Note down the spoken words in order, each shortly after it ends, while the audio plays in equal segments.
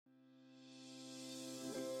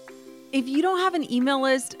If you don't have an email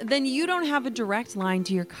list, then you don't have a direct line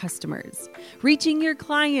to your customers. Reaching your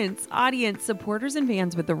clients, audience, supporters, and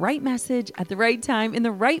fans with the right message at the right time in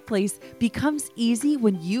the right place becomes easy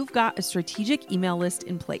when you've got a strategic email list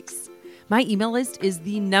in place. My email list is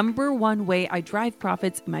the number one way I drive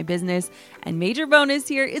profits in my business, and major bonus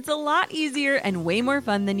here, it's a lot easier and way more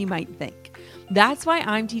fun than you might think. That's why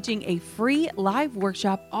I'm teaching a free live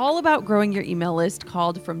workshop all about growing your email list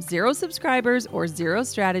called From Zero Subscribers or Zero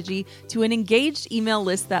Strategy to an Engaged Email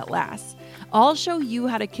List That Lasts. I'll show you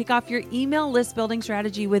how to kick off your email list building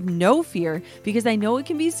strategy with no fear, because I know it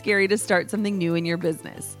can be scary to start something new in your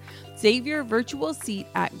business. Save your virtual seat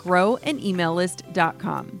at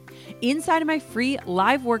growanemaillist.com. Inside of my free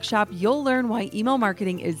live workshop, you'll learn why email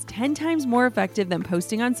marketing is 10 times more effective than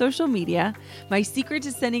posting on social media, my secret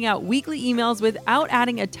to sending out weekly emails without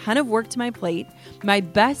adding a ton of work to my plate, my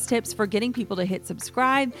best tips for getting people to hit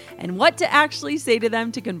subscribe, and what to actually say to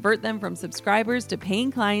them to convert them from subscribers to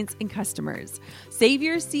paying clients and customers. Save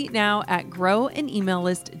your seat now at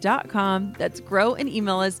growanemaillist.com. That's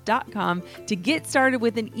growanemaillist.com to get started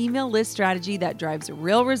with an email list strategy that drives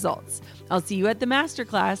real results. I'll see you at the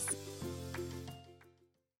masterclass.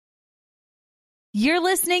 You're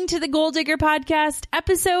listening to the Goal Digger Podcast,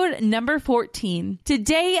 episode number 14.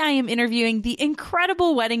 Today, I am interviewing the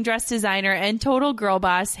incredible wedding dress designer and total girl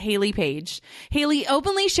boss, Hayley Paige. Hayley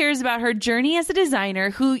openly shares about her journey as a designer,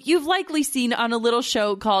 who you've likely seen on a little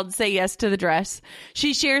show called Say Yes to the Dress.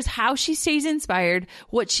 She shares how she stays inspired,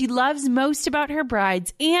 what she loves most about her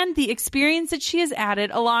brides, and the experience that she has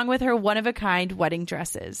added along with her one-of-a-kind wedding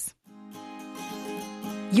dresses.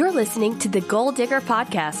 You're listening to the Goal Digger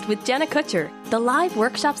Podcast with Jenna Kutcher, the live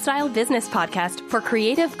workshop-style business podcast for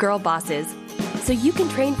creative girl bosses. So you can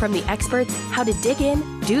train from the experts how to dig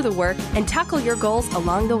in, do the work, and tackle your goals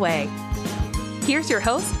along the way. Here's your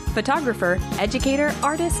host, photographer, educator,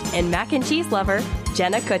 artist, and mac and cheese lover,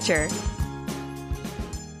 Jenna Kutcher.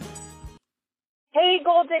 Hey,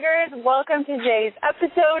 Goal Diggers. Welcome to today's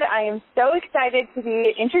episode. I am so excited to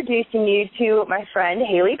be introducing you to my friend,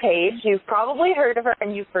 Hayley Paige. You've probably heard of her,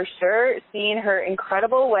 and you've for sure seen her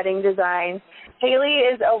incredible wedding designs. Hayley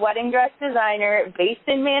is a wedding dress designer based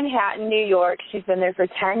in Manhattan, New York. She's been there for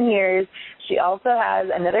 10 years. She also has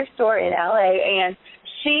another store in LA, and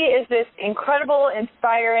she is this incredible,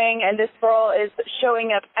 inspiring, and this girl is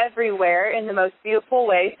showing up everywhere in the most beautiful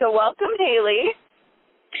way. So welcome, Hayley.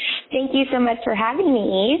 Thank you so much for having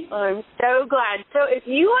me. I'm so glad. So if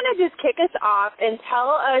you want to just kick us off and tell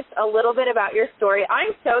us a little bit about your story,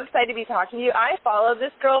 I'm so excited to be talking to you. I followed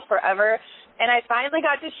this girl forever, and I finally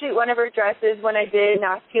got to shoot one of her dresses when I did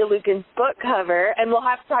Nastia Lucan's book cover, and we'll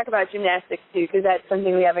have to talk about gymnastics too, because that's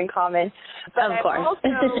something we have in common. But of course. I also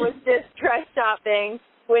was just dress shopping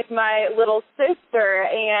with my little sister,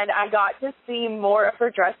 and I got to see more of her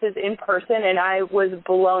dresses in person, and I was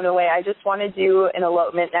blown away. I just want to do an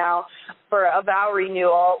elopement now for a vow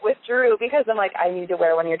renewal with Drew, because I'm like, I need to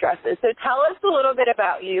wear one of your dresses. So tell us a little bit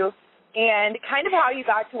about you and kind of how you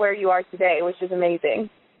got to where you are today, which is amazing.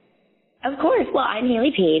 Of course. Well, I'm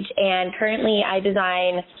Hayley Paige, and currently I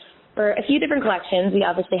design for a few different collections. We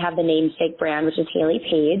obviously have the namesake brand, which is Hayley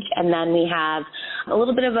Paige, and then we have a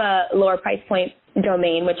little bit of a lower price point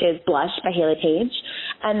domain, which is Blush by Hayley Paige.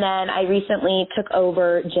 And then I recently took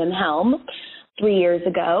over Jim Helm 3 years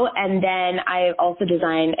ago, and then I also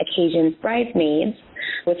designed Occasions Bridesmaids,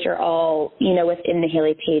 which are all, within the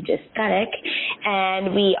Hayley Paige aesthetic.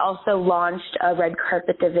 And we also launched a red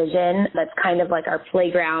carpet division that's kind of like our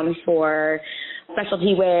playground for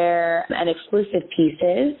specialty wear and exclusive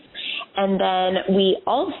pieces. And then we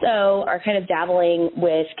also are kind of dabbling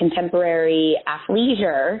with contemporary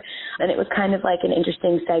athleisure, and it was kind of like an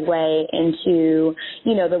interesting segue into,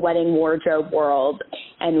 the wedding wardrobe world.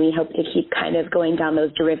 And we hope to keep kind of going down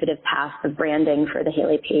those derivative paths of branding for the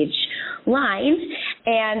Hayley Paige line.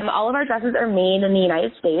 And all of our dresses are made in the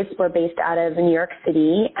United States. We're based out of New York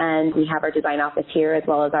City, and we have our design office here as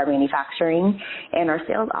well as our manufacturing and our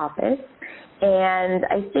sales office. And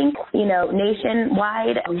I think,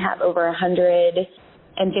 nationwide, we have over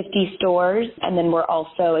 150 stores, and then we're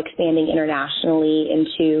also expanding internationally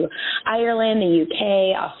into Ireland, the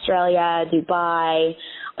UK, Australia, Dubai,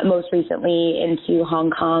 most recently into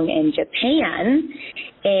Hong Kong and Japan.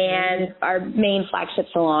 And our main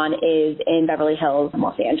flagship salon is in Beverly Hills,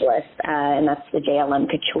 Los Angeles, and that's the JLM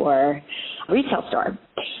Couture retail store.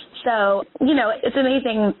 So, it's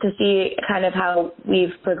amazing to see kind of how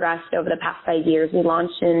we've progressed over the past 5 years. We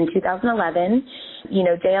launched in 2011.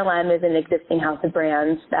 JLM is an existing house of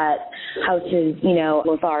brands that houses,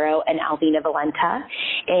 Lazaro and Alvina Valenta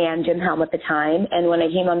and Jim Helm at the time. And when I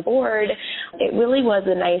came on board, it really was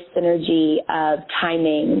a nice synergy of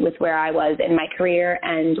timing with where I was in my career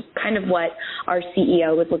and kind of what our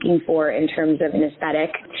CEO was looking for in terms of an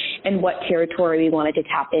aesthetic and what territory we wanted to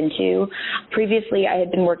tap into. Previously, I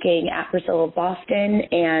had been working at Priscilla of Boston,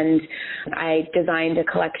 and I designed a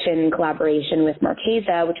collection collaboration with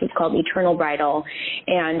Marchesa, which was called Eternal Bridal,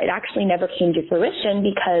 and it actually never came to fruition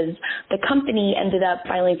because the company ended up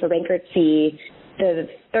filing for bankruptcy the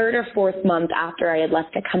third or fourth month after I had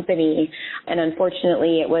left the company, and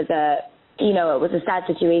unfortunately it was a sad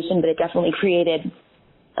situation, but it definitely created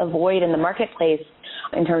a void in the marketplace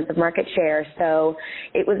in terms of market share. So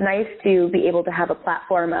it was nice to be able to have a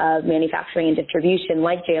platform of manufacturing and distribution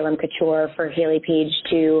like JLM Couture for Hayley Paige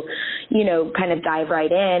to, kind of dive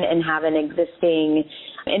right in and have an existing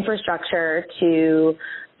infrastructure to,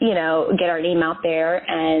 get our name out there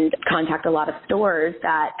and contact a lot of stores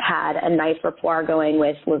that had a nice rapport going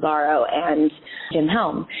with Lazaro and Jim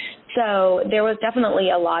Helm. So there was definitely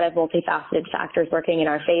a lot of multifaceted factors working in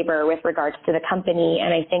our favor with regards to the company.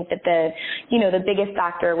 And I think that the biggest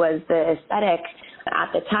factor was the aesthetic.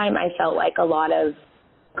 At the time, I felt like a lot of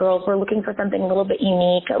girls were looking for something a little bit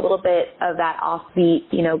unique, a little bit of that offbeat,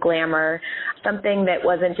 glamour, something that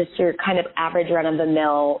wasn't just your kind of average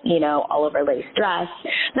run-of-the-mill, all over lace dress.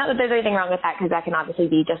 Not that there's anything wrong with that, because that can obviously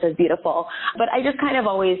be just as beautiful. But I just kind of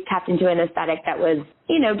always tapped into an aesthetic that was,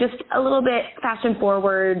 just a little bit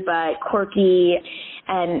fashion-forward but quirky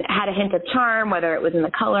and had a hint of charm, whether it was in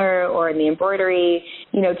the color or in the embroidery,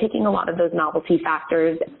 taking a lot of those novelty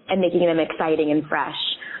factors and making them exciting and fresh.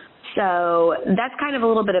 So that's kind of a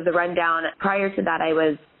little bit of the rundown. Prior to that, I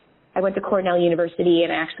went to Cornell University,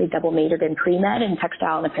 and I actually double majored in pre-med in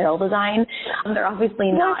textile and apparel design. They're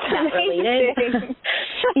obviously not that related.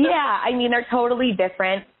 Yeah, they're totally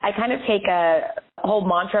different. I kind of take a whole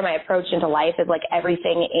mantra, my approach into life is like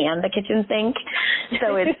everything and the kitchen sink.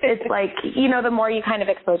 So it's like, the more you kind of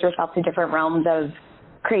expose yourself to different realms of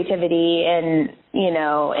creativity and,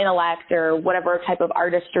 intellect or whatever type of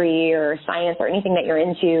artistry or science or anything that you're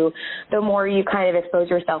into, the more you kind of expose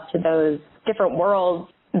yourself to those different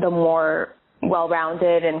worlds, the more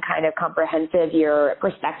well-rounded and kind of comprehensive your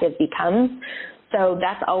perspective becomes. So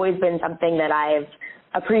that's always been something that I've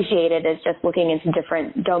appreciated, is just looking into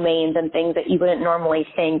different domains and things that you wouldn't normally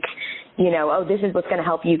think, this is what's going to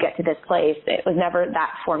help you get to this place. It was never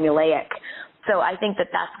that formulaic. So I think that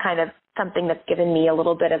that's kind of something that's given me a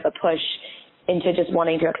little bit of a push into just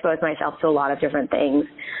wanting to expose myself to a lot of different things.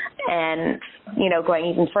 And, going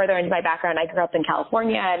even further into my background, I grew up in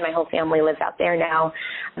California and my whole family lives out there now.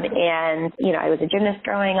 And, I was a gymnast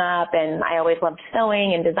growing up and I always loved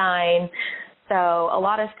sewing and design. So a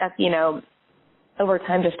lot of stuff, over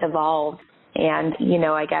time just evolved. And,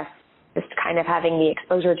 I guess just kind of having the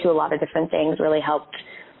exposure to a lot of different things really helped,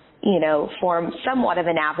 form somewhat of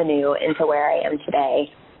an avenue into where I am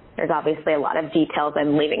today. There's obviously a lot of details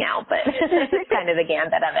I'm leaving out, but kind of the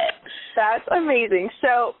gambit of it. That's amazing.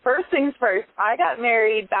 So first things first, I got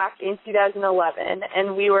married back in 2011,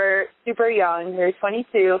 and we were super young. We were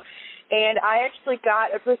 22, and I actually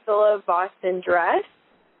got a Priscilla of Boston dress,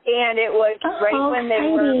 and it was right when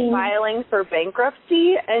they were filing for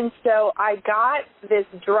bankruptcy. And so I got this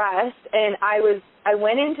dress, and I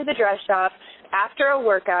went into the dress shop after a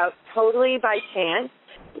workout, totally by chance.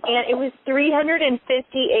 And it was $358,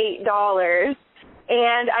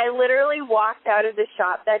 and I literally walked out of the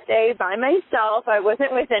shop that day by myself. I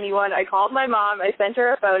wasn't with anyone. I called my mom. I sent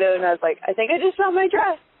her a photo, and I was like, I think I just found my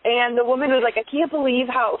dress. And the woman was like, I can't believe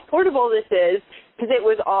how affordable this is, because it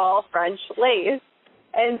was all French lace.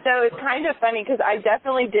 And so it's kind of funny, because I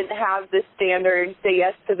definitely didn't have the standard say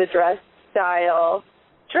yes to the dress style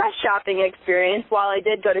dress shopping experience. While I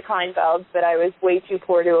did go to Kleinfeld's, but I was way too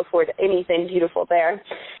poor to afford anything beautiful there.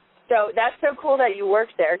 So that's so cool that you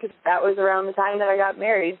worked there, because that was around the time that I got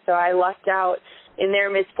married. So I lucked out in their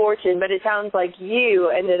misfortune, but it sounds like you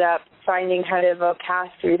ended up finding kind of a path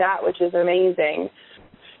through that, which is amazing.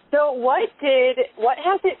 So what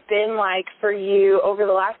has it been like for you over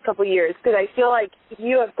the last couple of years? Because I feel like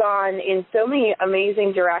you have gone in so many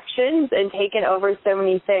amazing directions and taken over so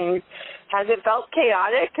many things. Has it felt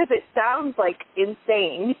chaotic? Because it sounds like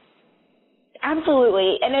insane.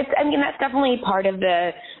 Absolutely. And that's definitely part of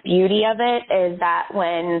the beauty of it, is that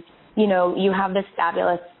when, you have this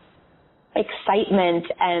fabulous excitement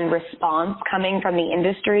and response coming from the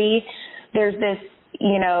industry, there's this,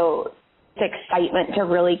 excitement to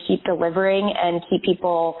really keep delivering and keep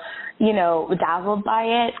people, dazzled by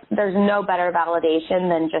it. There's no better validation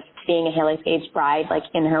than just seeing a Hayley Paige bride like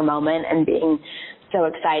in her moment and being so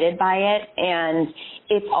excited by it. And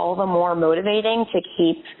it's all the more motivating to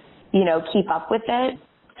keep up with it.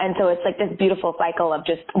 And so it's like this beautiful cycle of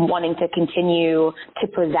just wanting to continue to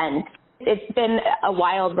present. It's been a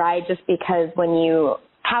wild ride just because when you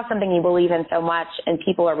have something you believe in so much and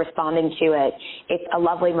people are responding to it, it's a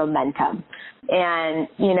lovely momentum. And,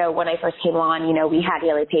 when I first came on, we had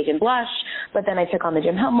Hayley Paige and Blush, but then I took on the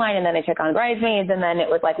Jim Helm line, and then I took on Bridesmaids, and then it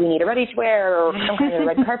was like we need a ready-to-wear or some kind of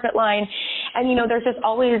red carpet line. And, there's just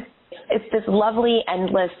always, it's this lovely,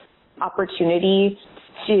 endless opportunity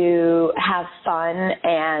to have fun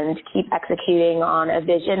and keep executing on a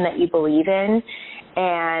vision that you believe in.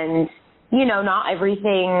 And not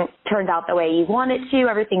everything turns out the way you want it to.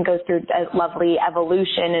 Everything goes through a lovely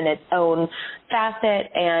evolution in its own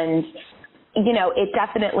facet. And, it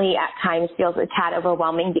definitely at times feels a tad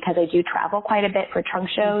overwhelming because I do travel quite a bit for trunk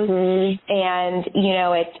shows. Mm-hmm. And,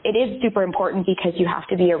 it is super important because you have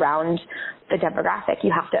to be around the demographic.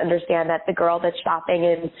 You have to understand that the girl that's shopping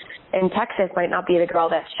in Texas might not be the girl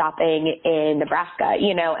that's shopping in Nebraska,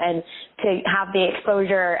 and to have the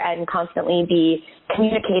exposure and constantly be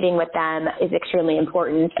communicating with them is extremely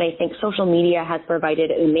important. And I think social media has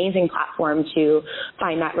provided an amazing platform to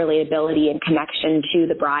find that relatability and connection to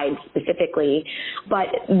the bride specifically. But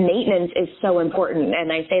maintenance is so important.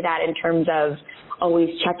 And I say that in terms of always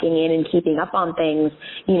checking in and keeping up on things,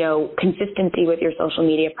 consistency with your social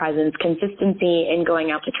media presence, consistency in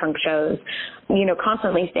going out to trunk shows,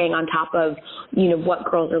 constantly staying on top of, what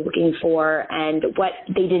girls are looking for and what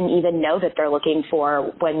they didn't even know that they're looking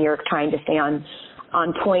for when you're trying to stay on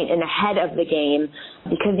point and ahead of the game.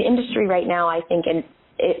 Because the industry right now, I think,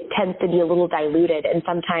 it tends to be a little diluted. And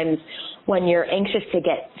sometimes when you're anxious to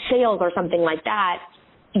get sales or something like that,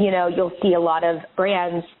 you'll see a lot of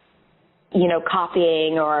brands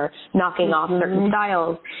copying or knocking off certain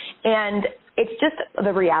styles. And it's just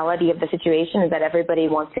the reality of the situation is that everybody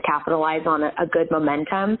wants to capitalize on a good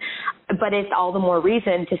momentum, but it's all the more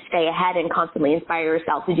reason to stay ahead and constantly inspire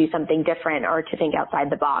yourself to do something different or to think outside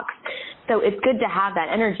the box. So it's good to have that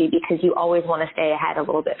energy because you always want to stay ahead a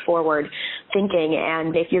little bit forward thinking.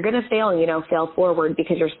 And if you're going to fail, fail forward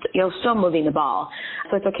because you're still moving the ball.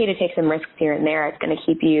 So it's okay to take some risks here and there. It's going to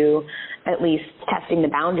keep you at least testing the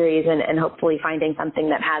boundaries and hopefully finding something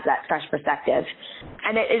that has that fresh perspective.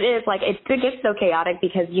 And it is like, it gets so chaotic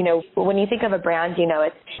because, when you think of a brand,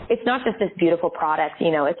 it's not just this beautiful product,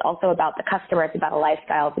 it's also about the customer. It's about a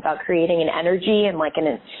lifestyle. It's about creating an energy and like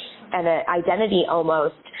an identity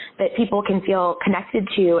almost that people can feel connected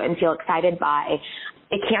to and feel excited by.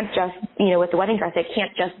 It can't just, with the wedding dress, it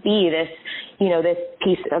can't just be this, this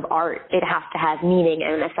piece of art. It has to have meaning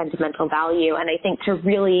and a sentimental value. And I think to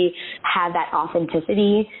really have that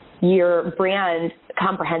authenticity, your brand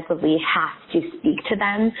comprehensively has to speak to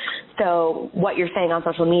them. So what you're saying on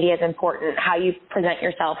social media is important, how you present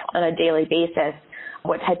yourself on a daily basis,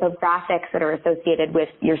 what type of graphics that are associated with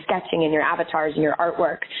your sketching and your avatars and your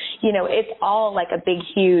artwork. It's all like a big,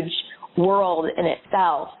 huge world in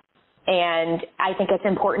itself. And I think it's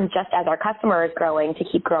important just as our customer is growing to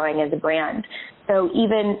keep growing as a brand. So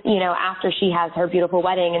even, after she has her beautiful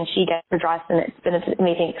wedding and she gets her dress and it's been an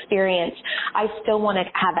amazing experience, I still want to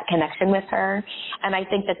have that connection with her. And I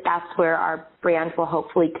think that that's where our brand will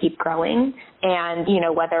hopefully keep growing. And,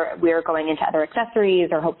 whether we're going into other accessories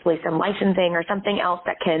or hopefully some licensing or something else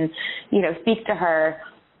that can, speak to her,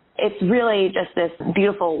 it's really just this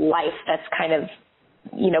beautiful life that's kind of,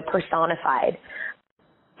 personified.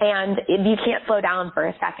 And you can't slow down for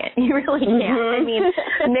a second. You really can't. Mm-hmm. I mean,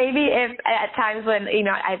 maybe if at times when,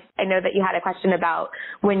 I know that you had a question about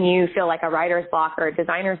when you feel like a writer's block or a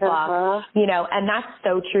designer's block, and that's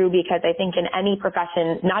so true because I think in any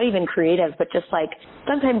profession, not even creative, but just like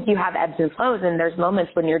sometimes you have ebbs and flows and there's moments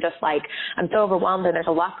when you're just like, I'm so overwhelmed and there's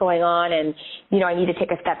a lot going on and, I need to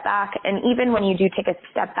take a step back. And even when you do take a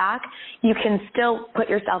step back, you can still put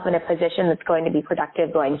yourself in a position that's going to be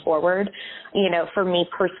productive going forward. For me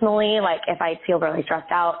personally, like if I feel really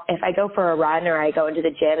stressed out, if I go for a run or I go into the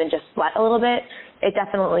gym and just sweat a little bit, it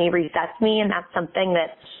definitely resets me. And that's something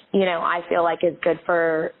that, I feel like is good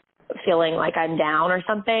for feeling like I'm down or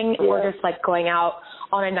something, or just like going out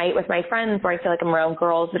on a night with my friends where I feel like I'm around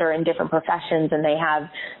girls that are in different professions and they have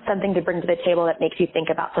something to bring to the table that makes you think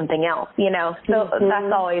about something else, So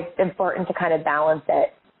that's always important to kind of balance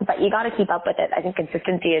it. But you got to keep up with it. I think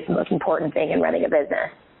consistency is the most important thing in running a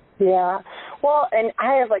business. Yeah. Well, and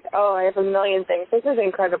I have a million things. This is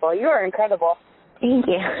incredible. You are incredible. Thank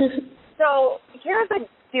you. So here's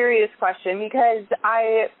serious question because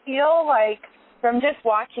I feel like from just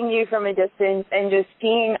watching you from a distance and just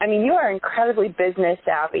seeing, I mean, you are incredibly business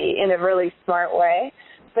savvy in a really smart way,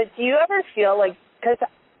 but do you ever feel like, because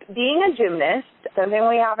being a gymnast, something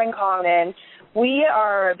we have in common, we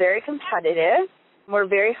are very competitive. We're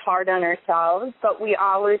very hard on ourselves, but we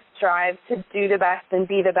always strive to do the best and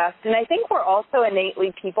be the best. And I think we're also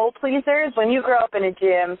innately people pleasers. When you grow up in a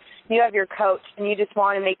gym, you have your coach and you just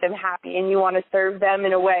want to make them happy and you want to serve them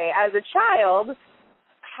in a way. As a child,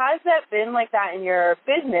 has that been like that in your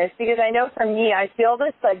business? Because I know for me, I feel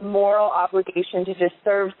this like moral obligation to just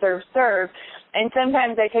serve. And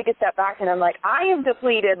sometimes I take a step back and I'm like, I am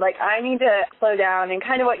depleted. Like I need to slow down and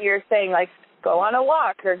kind of what you're saying, like, go on a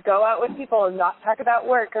walk or go out with people and not talk about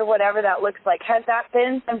work or whatever that looks like. Has that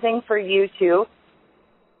been something for you too?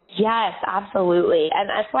 Yes, absolutely. And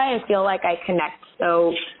that's why I feel like I connect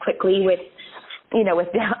so quickly with, with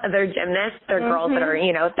the other gymnasts or girls that are,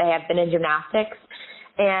 they have been in gymnastics.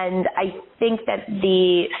 And I think that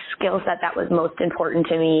the skill set that was most important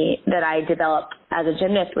to me that I developed as a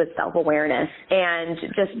gymnast was self-awareness and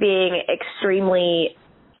just being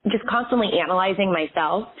just constantly analyzing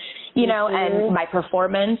myself, and my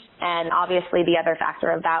performance. And obviously the other factor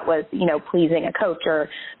of that was, pleasing a coach or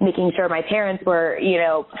making sure my parents were,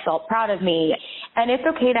 felt proud of me. And it's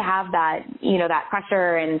okay to have that, that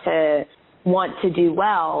pressure and to want to do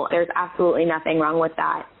well. There's absolutely nothing wrong with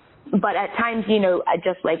that. But at times,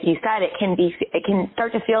 just like you said, it can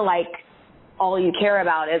start to feel like all you care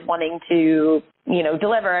about is wanting to,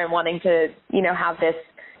 deliver and wanting to, have this,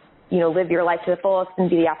 live your life to the fullest and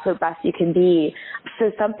be the absolute best you can be. So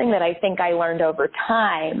something that I think I learned over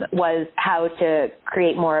time was how to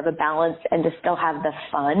create more of a balance and to still have the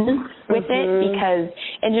fun with it. Because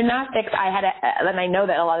in gymnastics, and I know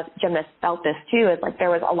that a lot of gymnasts felt this too, is like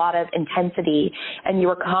there was a lot of intensity and you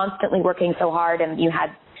were constantly working so hard and you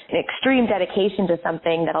had an extreme dedication to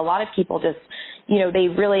something that a lot of people just, they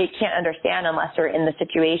really can't understand unless they're in the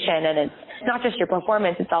situation. And it's not just your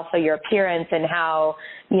performance, it's also your appearance and how,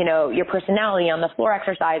 your personality on the floor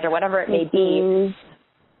exercise or whatever it may be.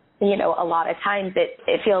 A lot of times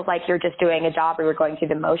it feels like you're just doing a job or you're going through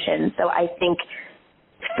the motions. So I think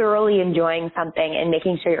thoroughly enjoying something and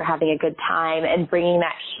making sure you're having a good time and bringing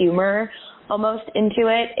that humor almost into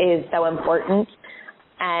it is so important.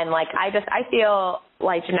 And I feel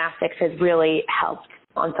like gymnastics has really helped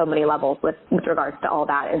on so many levels with regards to all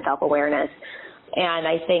that and self-awareness. And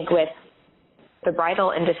I think with the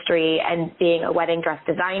bridal industry and being a wedding dress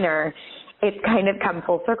designer, it's kind of come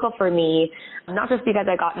full circle for me, not just because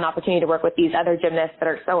I got an opportunity to work with these other gymnasts that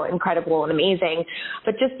are so incredible and amazing,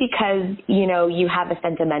 but just because, you have a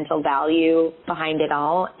sentimental value behind it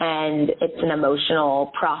all and it's an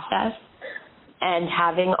emotional process. And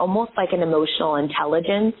having almost like an emotional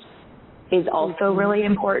intelligence is also really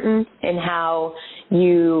important in how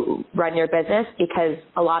you run your business, because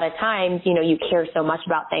a lot of times, you care so much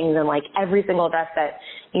about things and like every single dress that,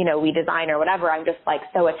 we design or whatever, I'm just like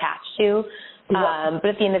so attached to. But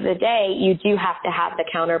at the end of the day, you do have to have the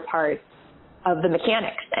counterpart of the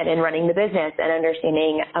mechanics and in running the business and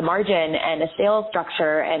understanding a margin and a sales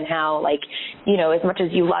structure and how as much as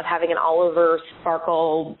you love having an Oliver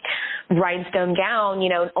sparkle rhinestone gown,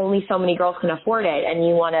 only so many girls can afford it, and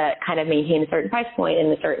you want to kind of maintain a certain price point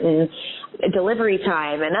and a certain delivery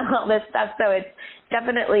time and all this stuff. So it's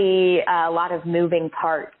definitely a lot of moving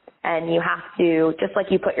parts, and you have to, just like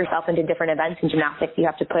you put yourself into different events in gymnastics, you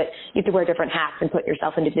have to wear different hats and put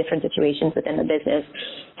yourself into different situations within the business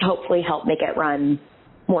to hopefully help make it run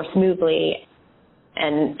more smoothly.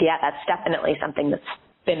 And yeah, that's definitely something that's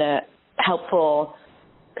been a helpful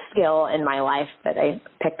skill in my life that I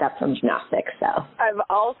picked up from gymnastics. So I've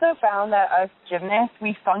also found that us gymnasts,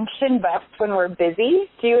 we function best when we're busy.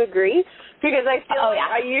 Do you agree? Because I feel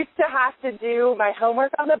I used to have to do my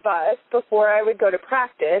homework on the bus before I would go to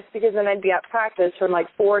practice, because then I'd be at practice from like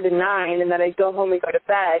 4 to 9, and then I'd go home and go to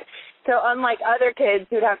bed. So unlike other kids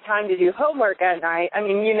who'd have time to do homework at night, I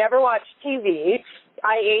mean, you never watch TV.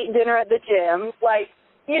 I ate dinner at the gym.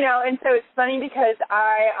 And so it's funny because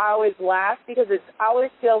I always laugh because it always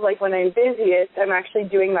feels like when I'm busiest, I'm actually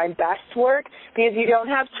doing my best work, because you don't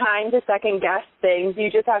have time to second guess things. You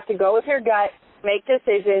just have to go with your gut, make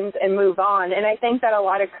decisions, and move on. And I think that a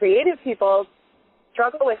lot of creative people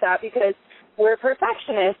struggle with that because we're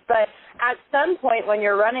perfectionists. But at some point when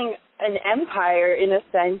you're running an empire, in a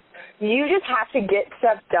sense, you just have to get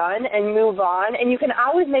stuff done and move on, and you can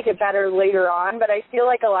always make it better later on, but I feel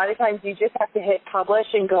like a lot of times you just have to hit publish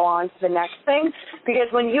and go on to the next thing, because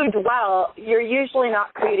when you dwell, you're usually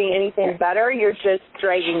not creating anything better, you're just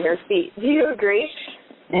dragging your feet. Do you agree?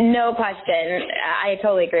 No question. I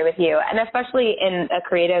totally agree with you. And especially in a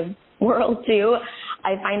creative world too,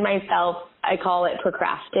 I find myself, I call it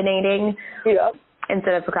procrastinating. Yep.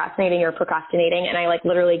 Instead of procrastinating or procrastinating. And I like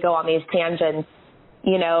literally go on these tangents,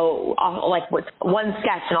 you know, like with one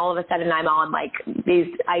sketch, and all of a sudden I'm on like these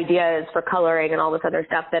ideas for coloring and all this other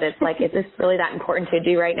stuff that it's like, is this really that important to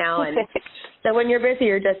do right now? And so when you're busy,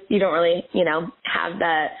 you don't really, you know, have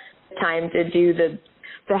the time to do the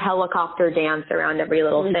helicopter dance around every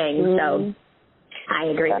little thing. So I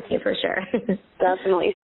agree with you for sure.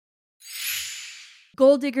 Definitely.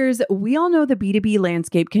 Goal diggers, we all know the B2B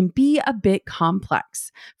landscape can be a bit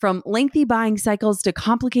complex. From lengthy buying cycles to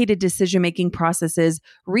complicated decision-making processes,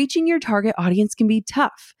 reaching your target audience can be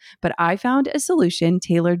tough. But I found a solution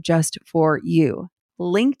tailored just for you.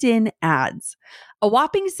 LinkedIn ads. A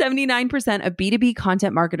whopping 79% of B2B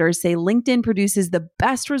content marketers say LinkedIn produces the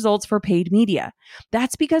best results for paid media.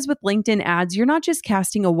 That's because with LinkedIn ads, you're not just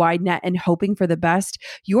casting a wide net and hoping for the best,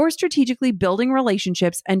 you're strategically building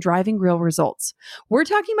relationships and driving real results. We're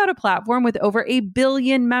talking about a platform with over 1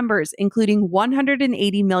 billion members, including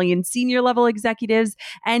 180 million senior level executives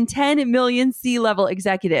and 10 million C-level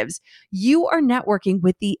executives. You are networking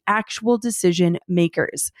with the actual decision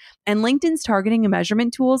makers. And LinkedIn's targeting and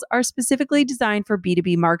measurement tools are specifically designed for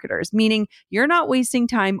B2B marketers, meaning you're not wasting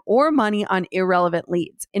time or money on irrelevant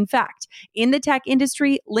leads. In fact, in the tech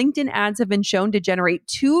industry, LinkedIn ads have been shown to generate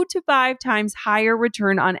 2 to 5 times higher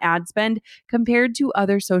return on ad spend compared to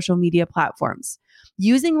other social media platforms.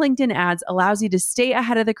 Using LinkedIn ads allows you to stay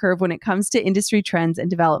ahead of the curve when it comes to industry trends and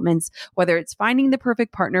developments, whether it's finding the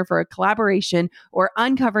perfect partner for a collaboration or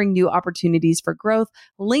uncovering new opportunities for growth.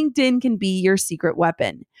 LinkedIn can be your secret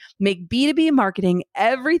weapon. Make B2B marketing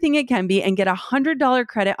everything it can be and get $100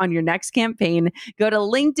 credit on your next campaign. Go to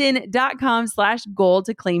linkedin.com/goal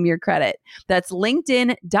to claim your credit. That's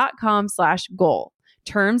linkedin.com/goal.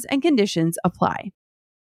 Terms and conditions apply.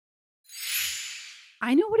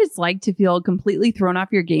 I know what it's like to feel completely thrown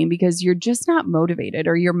off your game because you're just not motivated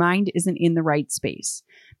or your mind isn't in the right space.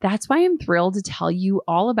 That's why I'm thrilled to tell you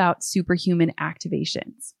all about superhuman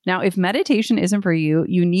activations. Now, if meditation isn't for you,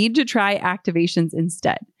 you need to try activations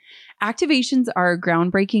instead. Activations are a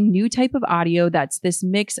groundbreaking new type of audio that's this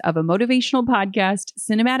mix of a motivational podcast,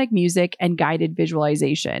 cinematic music, and guided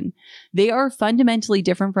visualization. They are fundamentally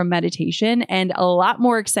different from meditation and a lot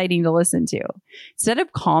more exciting to listen to. Instead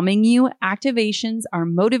of calming you, activations are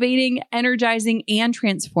motivating, energizing, and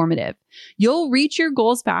transformative. You'll reach your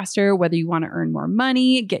goals faster, whether you want to earn more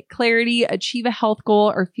money, get clarity, achieve a health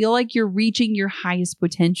goal, or feel like you're reaching your highest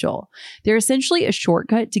potential. They're essentially a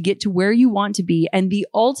shortcut to get to where you want to be and the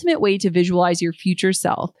ultimate way to visualize your future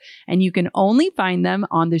self. And you can only find them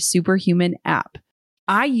on the Superhuman app.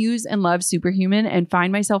 I use and love Superhuman and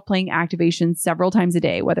find myself playing activations several times a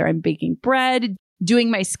day, whether I'm baking bread,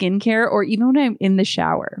 doing my skincare, or even when I'm in the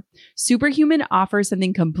shower. Superhuman offers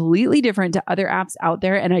something completely different to other apps out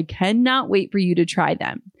there, and I cannot wait for you to try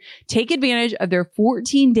them. Take advantage of their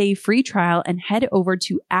 14-day free trial and head over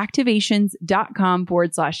to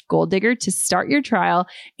activations.com/goaldigger to start your trial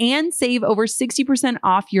and save over 60%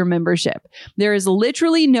 off your membership. There is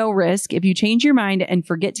literally no risk. If you change your mind and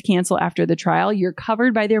forget to cancel after the trial, you're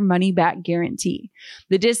covered by their money-back guarantee.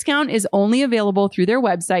 The discount is only available through their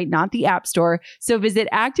website, not the App Store. So visit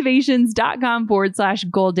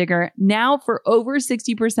activations.com/goaldigger now for over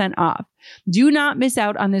 60% off. Do not miss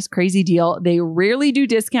out on this crazy deal. They rarely do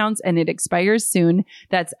discounts and it expires soon.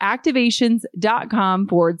 That's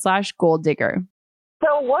activations.com/goaldigger.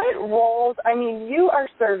 So what roles, you are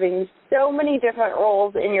serving so many different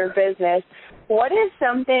roles in your business. What is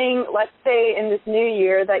something, let's say in this new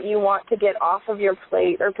year, that you want to get off of your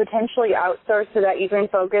plate or potentially outsource so that you can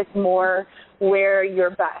focus more where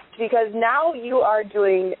you're best? Because now you are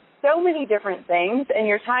doing so many different things and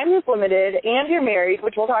your time is limited and you're married,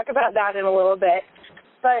 which we'll talk about that in a little bit.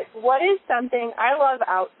 But what is something, I love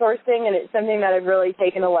outsourcing and it's something that I've really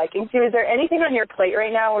taken a liking to. Is there anything on your plate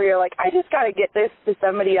right now where you're like, I just got to get this to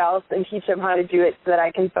somebody else and teach them how to do it so that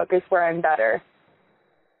I can focus where I'm better?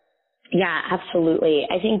 Yeah, absolutely.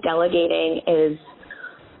 I think delegating is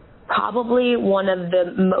probably one of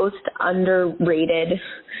the most underrated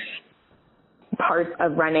parts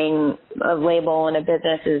of running a label and a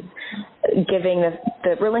business is giving the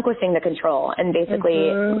relinquishing the control and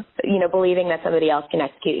basically, believing that somebody else can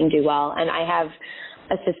execute and do well. And I have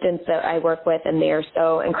assistants that I work with and they are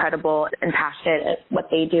so incredible and passionate at what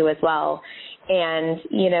they do as well. And,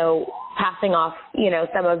 passing off,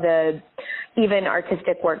 some of the even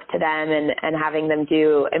artistic work to them and having them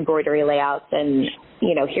do embroidery layouts and,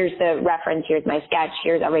 here's the reference, here's my sketch,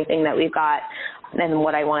 here's everything that we've got and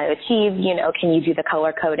what I want to achieve, can you do the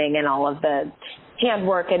color coding and all of the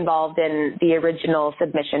handwork involved in the original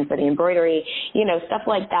submission for the embroidery, stuff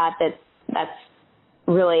like that's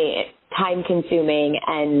really time consuming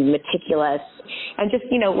and meticulous, and just,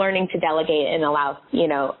 learning to delegate and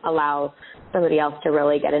allow somebody else to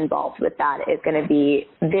really get involved with that is going to be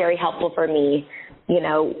very helpful for me,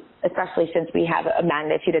 especially since we have a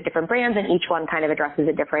magnitude of different brands and each one kind of addresses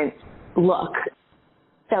a different look.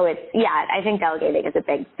 So I think delegating is a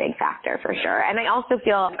big, big factor for sure. And I also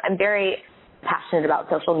feel I'm very passionate about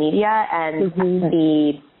social media and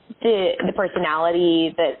the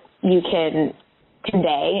personality that you can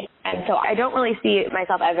convey. And so I don't really see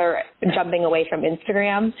myself ever jumping away from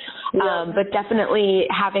Instagram, but definitely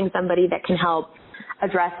having somebody that can help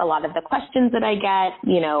address a lot of the questions that I get,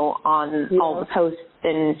 on all the posts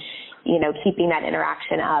and, keeping that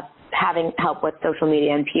interaction up. Having help with social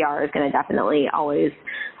media and PR is going to definitely always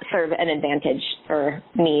serve an advantage for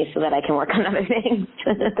me so that I can work on other things.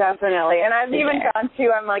 Definitely. And I've even gone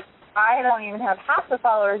to, I'm like, I don't even have half the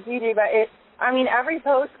followers you do, but every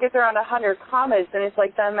post gets around 100 comments, and it's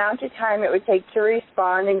like the amount of time it would take to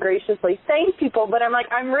respond and graciously thank people. But I'm like,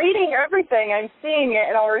 I'm reading everything, I'm seeing it,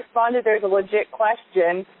 and I'll respond if there's a legit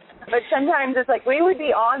question. But sometimes it's like we would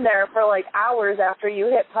be on there for like hours after you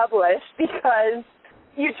hit publish because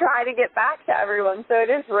you try to get back to everyone. So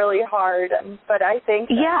it is really hard. But I think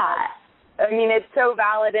it's so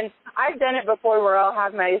valid. And I've done it before where I'll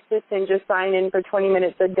have my assistant just sign in for 20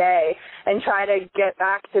 minutes a day and try to get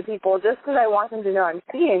back to people just because I want them to know I'm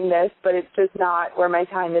seeing this, but it's just not where my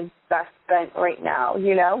time is best spent right now,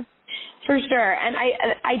 For sure. And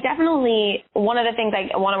I definitely, one of the things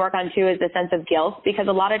I want to work on too is the sense of guilt, because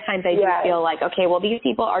a lot of times I do feel like, okay, well, these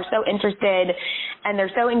people are so interested and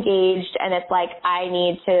they're so engaged, and it's like I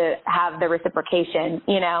need to have the reciprocation,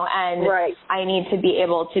 and I need to be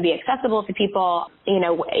able to be accessible to people, and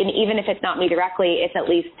even if it's not me directly, it's at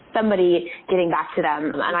least somebody getting back to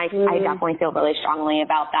them. And I definitely feel really strongly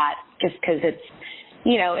about that, just because it's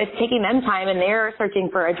taking them time and they're searching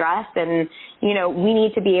for a dress, and, we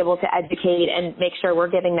need to be able to educate and make sure we're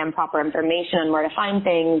giving them proper information on where to find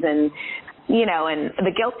things. And, and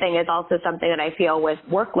the guilt thing is also something that I feel with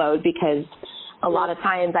workload, because a lot of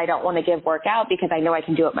times I don't want to give work out because I know I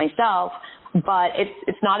can do it myself, but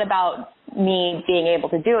it's not about me being able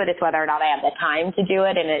to do it. It's whether or not I have the time to do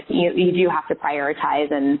it. And you do have to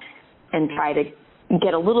prioritize and try to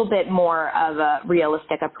get a little bit more of a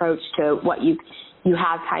realistic approach to what you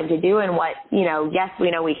have time to do and what, yes, we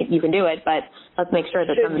know you can do it, but let's make sure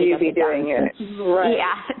that somebody else be doing it. Right.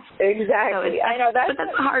 Yeah. Exactly. So I know that's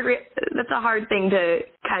a hard thing to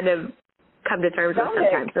kind of come to terms with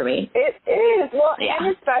sometimes for me. It is. Well,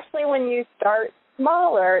 and especially when you start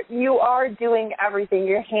smaller, you are doing everything.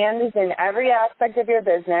 Your hand is in every aspect of your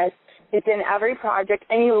business. It's in every project,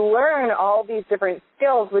 and you learn all these different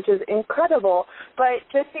skills, which is incredible. But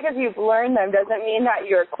just because you've learned them doesn't mean that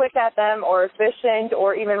you're quick at them or efficient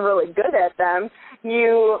or even really good at them.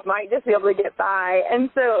 You might just be able to get by. And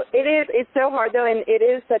so it's so hard, though, and it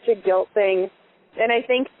is such a guilt thing. And I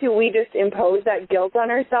think, too, we just impose that guilt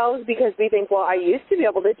on ourselves because we think, well, I used to be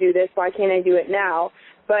able to do this. Why can't I do it now?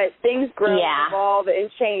 But things grow and evolve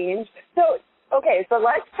and change. So, okay, so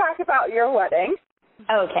let's talk about your wedding.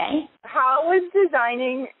 Okay. How was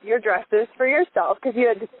designing your dresses for yourself? Because you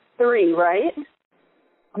had 3, right?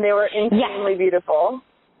 They were insanely beautiful.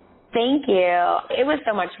 Thank you. It was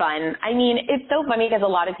so much fun. I mean, it's so funny because a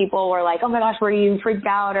lot of people were like, oh my gosh, were you freaked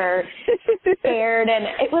out or scared? And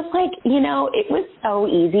it was like, it was so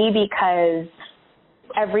easy because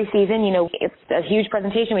every season, it's a huge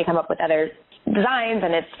presentation. We come up with other designs,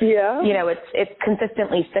 and it's, it's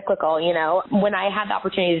consistently cyclical. When I had the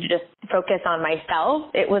opportunity to just focus on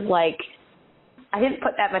myself, it was like, I didn't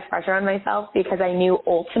put that much pressure on myself because I knew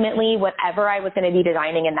ultimately whatever I was going to be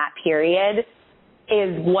designing in that period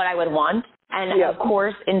is what I would want. And of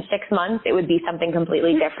course, in 6 months, it would be something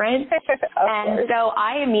completely different. And so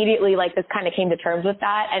I immediately, this kind of came to terms with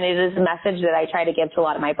that. And it is a message that I try to give to a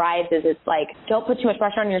lot of my brides is it's like, don't put too much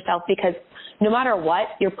pressure on yourself because no matter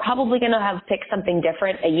what, you're probably going to have picked something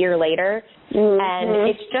different a year later.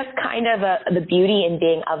 And it's just kind of the beauty in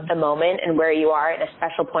being of the moment and where you are at a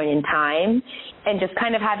special point in time. And just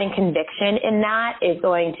kind of having conviction in that is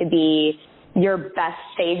going to be your best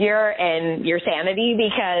savior and your sanity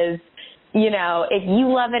because if you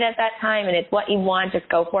love it at that time and it's what you want, just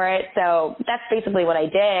go for it. So that's basically what I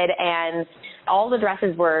did. And all the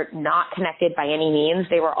dresses were not connected by any means.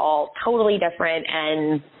 They were all totally different.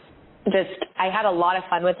 And I had a lot of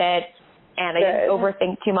fun with it. And I didn't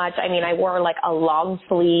overthink too much. I mean, I wore a long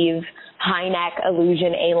sleeve, high neck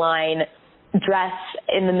illusion A-line dress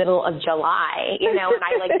in the middle of July, and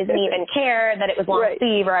I didn't even care that it was long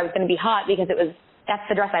sleeve or I was going to be hot because that's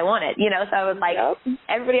the dress I wanted, so I was like,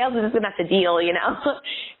 everybody else is just going to have to deal,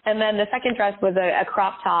 And then the second dress was a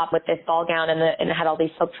crop top with this ball gown, and it had all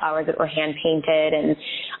these silk flowers that were hand painted, and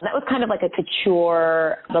that was kind of like a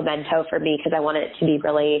couture memento for me because I wanted it to be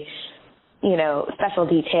really, specially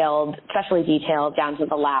detailed down to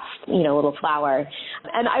the last, little flower.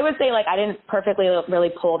 And I would say I didn't perfectly really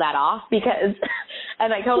pull that off because,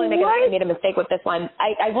 and I totally made a mistake with this one.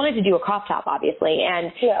 I wanted to do a crop top, obviously,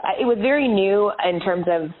 and it was very new in terms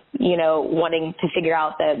of, wanting to figure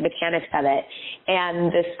out the mechanics of it.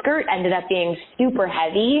 And the skirt ended up being super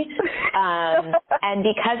heavy. And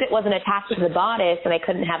because it wasn't attached to the bodice and I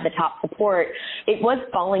couldn't have the top support, it was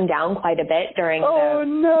falling down quite a bit during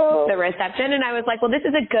the reception. And I was like, well, this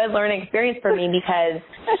is a good learning experience for me because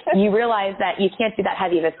you realize that you can't do that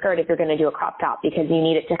heavy of a skirt if you're going to do a crop top because you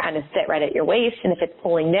need it to kind of sit right at your waist. And if it's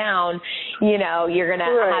pulling down, you're going to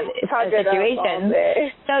have a situation.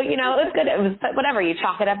 So, it was good. It was, but whatever, you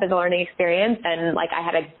chalk it up as a learning experience. And I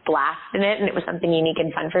had a blast in it and it was something unique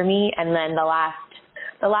and fun for me. And then the last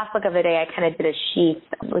look of the day, I kind of did a sheath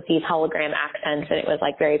with these hologram accents, and it was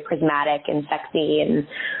very prismatic and sexy and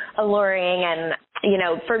alluring. And,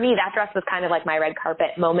 for me, that dress was kind of like my red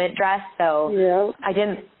carpet moment dress. So I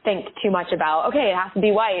didn't think too much about, okay, it has to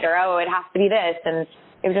be white or, oh, it has to be this. And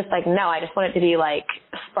it was just no, I just want it to be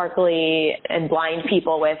sparkly and blind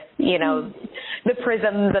people with, the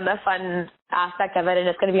prisms and the fun aspect of it. And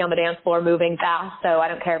it's going to be on the dance floor moving fast. So I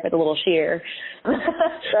don't care if it's a little sheer.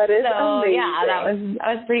 That is amazing. Yeah, that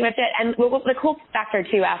was pretty much it. And the cool factor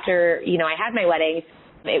too, after, I had my wedding,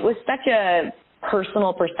 it was such a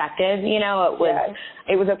personal perspective,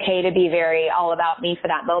 it was okay to be very all about me for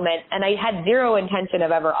that moment. And I had zero intention of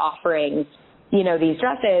ever offering, these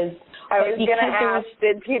dresses. I was going to ask,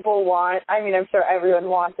 did people want, I'm sure everyone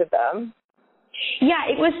wanted them. Yeah,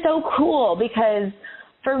 it was so cool because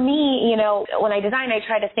for me, when I design, I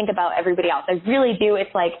try to think about everybody else. I really do. It's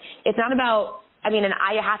it's not about, and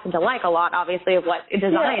I happen to like a lot, obviously, of what it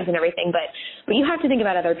designs and everything, but you have to think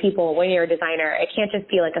about other people when you're a designer. It can't just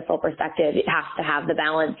be a sole perspective. It has to have the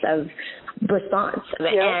balance of response.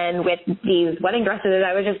 Yeah. And with these wedding dresses,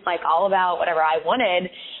 I was just all about whatever I wanted.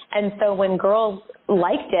 And so when girls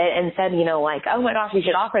liked it and said, oh my gosh, we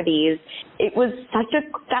should offer these, that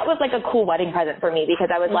was a cool wedding present for me because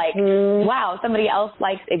I was wow, somebody else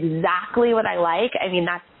likes exactly what I like.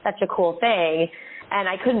 That's such a cool thing. And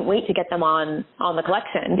I couldn't wait to get them on the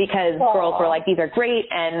collection because girls were these are great.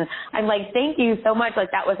 And I'm thank you so much.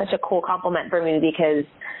 That was such a cool compliment for me because,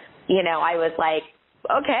 I was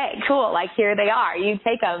okay, cool. Here they are. You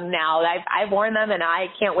take them now. I've worn them and I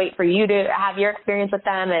can't wait for you to have your experience with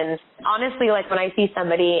them. And honestly, when I see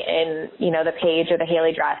somebody in, the Paige or the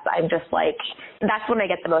Hayley dress, I'm just that's when I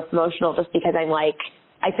get the most emotional just because I'm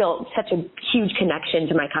I feel such a huge connection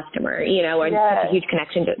to my customer, and such a huge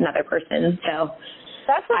connection to another person. So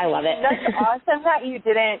I love it. That's awesome that you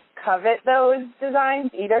didn't covet those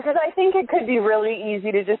designs either, because I think it could be really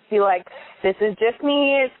easy to just be this is just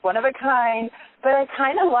me, it's one of a kind. But I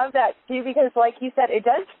kind of love that too because, like you said, it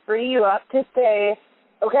does free you up to say,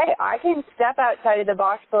 okay, I can step outside of the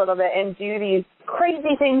box a little bit and do these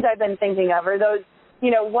crazy things I've been thinking of, or those,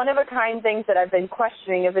 one-of-a-kind things that I've been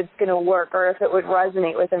questioning if it's going to work or if it would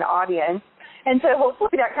resonate with an audience. And so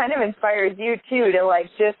hopefully that kind of inspires you, too, to,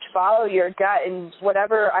 just follow your gut and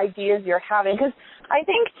whatever ideas you're having. Because I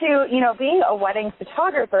think, too, being a wedding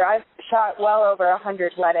photographer, I've shot well over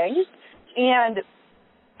 100 weddings. And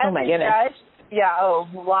oh, my goodness.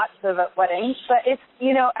 Lots of weddings. But it's,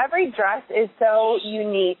 every dress is so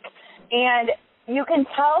unique. And you can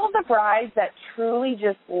tell the brides that truly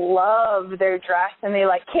just love their dress and they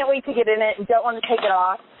can't wait to get in it and don't want to take it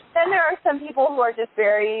off. Then there are some people who are just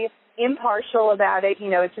very impartial about it.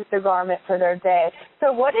 It's just a garment for their day.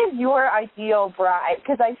 So what is your ideal bride?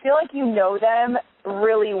 Because I feel you know them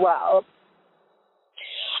really well.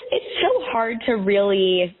 It's so hard to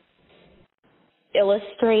really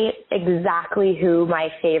illustrate exactly who my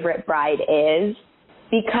favorite bride is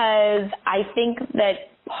because I think that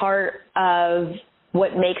part of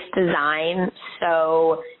what makes design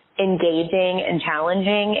so engaging and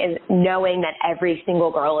challenging is knowing that every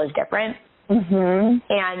single girl is different. Mm-hmm.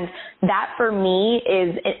 And that for me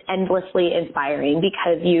is endlessly inspiring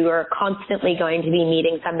because you are constantly going to be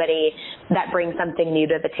meeting somebody that brings something new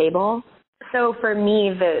to the table. So for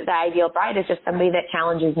me, the ideal bride is just somebody that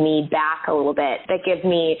challenges me back a little bit, that gives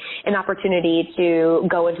me an opportunity to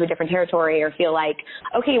go into a different territory or feel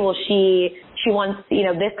okay, well, she wants,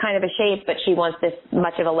 this kind of a shape, but she wants this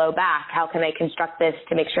much of a low back. How can I construct this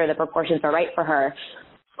to make sure the proportions are right for her?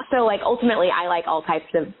 So like ultimately I like all types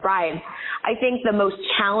of brides. I think the most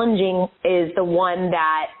challenging is the one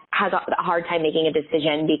that has a hard time making a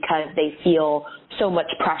decision because they feel so much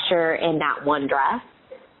pressure in that one dress.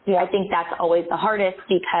 Yeah. I think that's always the hardest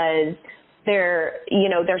because they're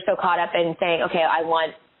so caught up in saying, okay, I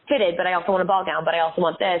want fitted, but I also want a ball gown, but I also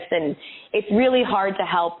want this. And it's really hard to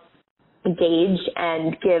help gauge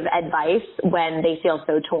and give advice when they feel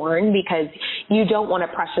so torn, because you don't want to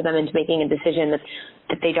pressure them into making a decision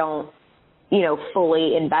that they don't,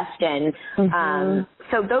 fully invest in. Mm-hmm.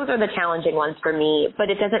 So those are the challenging ones for me,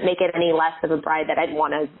 but it doesn't make it any less of a bride that I'd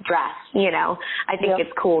want to dress, I think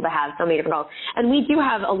it's cool to have so many different girls. And we do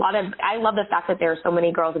have I love the fact that there are so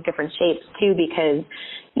many girls of different shapes too, because,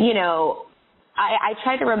 I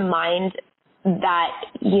try to remind that,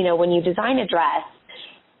 when you design a dress,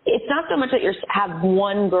 it's not so much that you have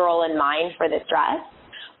one girl in mind for this dress,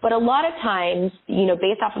 but a lot of times,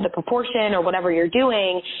 based off of the proportion or whatever you're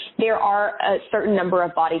doing, there are a certain number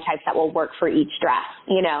of body types that will work for each dress,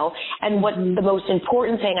 And what the most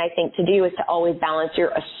important thing I think to do is to always balance your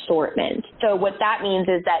assortment. So what that means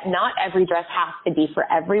is that not every dress has to be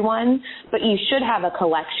for everyone, but you should have a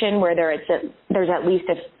collection where there's at least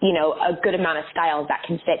a good amount of styles that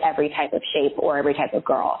can fit every type of shape or every type of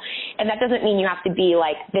girl. And that doesn't mean you have to be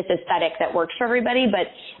like this aesthetic that works for everybody, but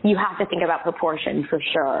you have to think about proportion for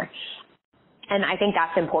sure. And I think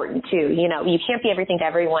that's important too. You can't be everything to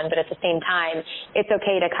everyone, but at the same time, it's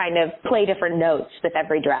okay to kind of play different notes with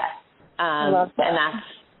every dress. I love that.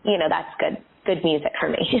 And that's good music for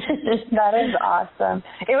me. That is awesome.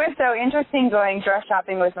 It was so interesting going dress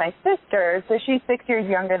shopping with my sister. So she's 6 years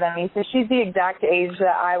younger than me. So she's the exact age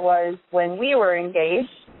that I was when we were engaged.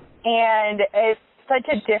 And it's such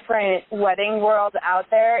a different wedding world out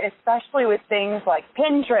there, especially with things like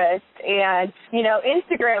Pinterest and,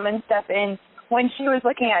 Instagram and stuff. And when she was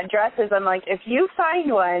looking at dresses, I'm like, if you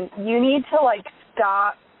find one, you need to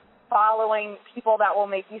stop following people that will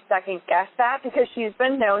make you second guess that, because she's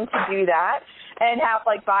been known to do that and have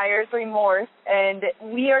buyer's remorse. And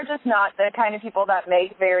we are just not the kind of people that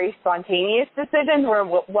make very spontaneous decisions. We're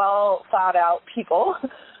well thought out people.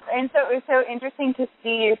 And so it was so interesting to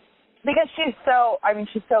see, because she's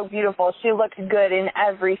so beautiful. She looked good in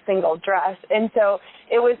every single dress. And so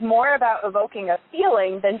it was more about evoking a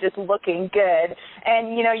feeling than just looking good.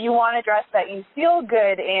 And, you want a dress that you feel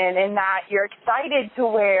good in and that you're excited to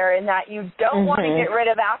wear and that you don't want to get rid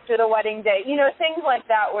of after the wedding day. Things like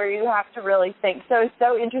that where you have to really think. So it's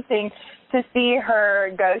so interesting to see her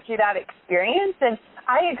go through that experience. And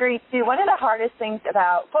I agree, too. One of the hardest things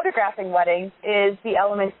about photographing weddings is the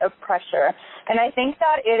element of pressure. And I think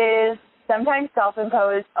that it is sometimes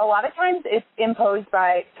self-imposed. A lot of times it's imposed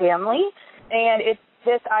by family. And it's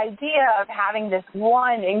this idea of having this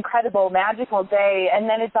one incredible, magical day, and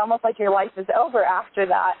then it's almost like your life is over after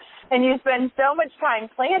that. And you spend so much time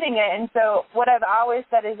planning it. And so what I've always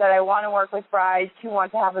said is that I want to work with brides who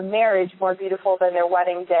want to have a marriage more beautiful than their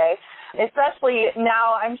wedding day. Especially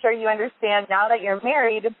now, I'm sure you understand, now that you're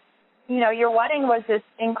married, your wedding was this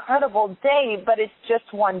incredible day, but it's just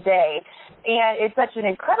one day. And it's such an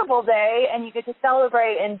incredible day, and you get to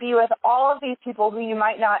celebrate and be with all of these people who you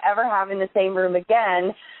might not ever have in the same room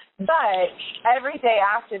again. But every day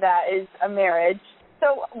after that is a marriage.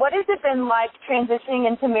 So what has it been like transitioning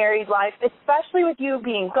into married life, especially with you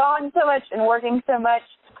being gone so much and working so much?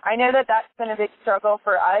 I know that that's been a big struggle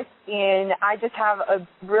for us, and I just have a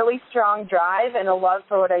really strong drive and a love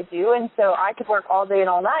for what I do, and so I could work all day and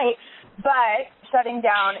all night, but shutting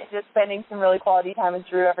down and just spending some really quality time with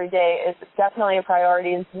Drew every day is definitely a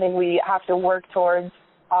priority and something we have to work towards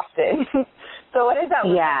often. So what is that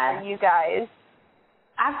like for you guys?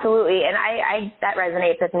 Absolutely, and I that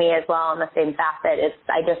resonates with me as well in the same facet.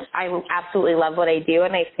 I absolutely love what I do,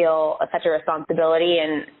 and I feel such a responsibility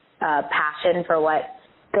and passion for what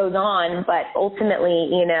goes on, but ultimately,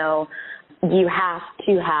 you have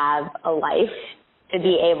to have a life to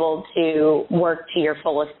be able to work to your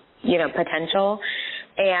fullest, potential.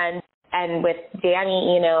 And with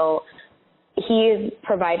Danny, he's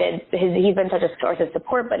been such a source of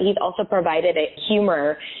support, but he's also provided a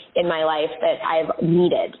humor in my life that I've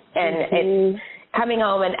needed. And it's coming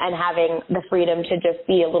home and having the freedom to just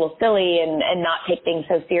be a little silly and not take things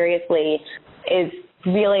so seriously is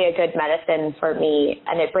really a good medicine for me.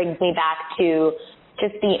 And it brings me back to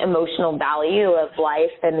just the emotional value of life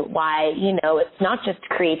and why, it's not just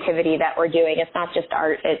creativity that we're doing. It's not just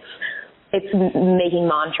art. It's making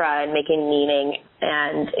mantra and making meaning.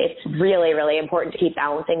 And it's really, really important to keep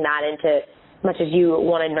balancing that into, as much as you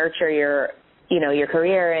want to nurture your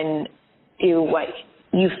career and do what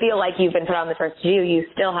you feel like you've been put on this earth to do, you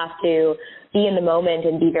still have to be in the moment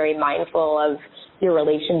and be very mindful of your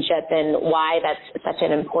relationship and why that's such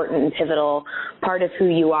an important and pivotal part of who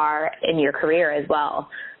you are in your career as well.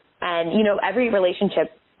 And, every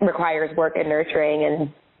relationship requires work and nurturing.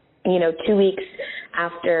 And, 2 weeks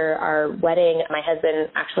after our wedding, my husband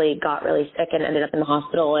actually got really sick and ended up in the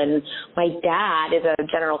hospital. And my dad is a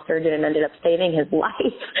general surgeon and ended up saving his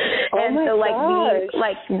life. And so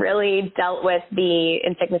we really dealt with the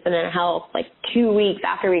in sickness and in health 2 weeks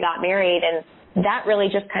after we got married. And that really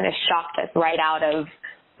just kind of shocked us right out of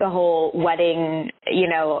the whole wedding,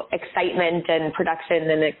 excitement and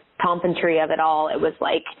production and the pomp-and-tree of it all. It was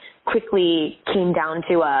quickly came down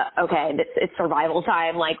to okay, it's survival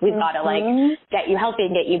time. We've got to get you healthy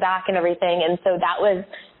and get you back and everything. And so that was,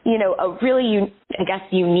 a really,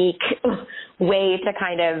 unique way to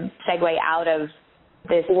kind of segue out of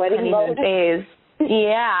this honeymoon phase.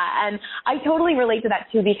 Yeah. And I totally relate to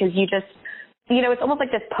that too, because you just, it's almost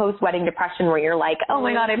like this post-wedding depression where you're like, oh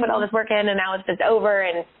my God, I put all this work in and now it's just over.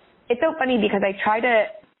 And it's so funny because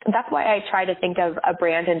that's why I try to think of a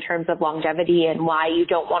brand in terms of longevity and why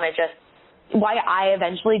I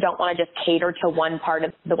eventually don't want to just cater to one part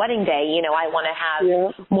of the wedding day. I want to have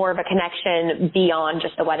more of a connection beyond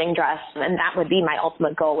just the wedding dress. And that would be my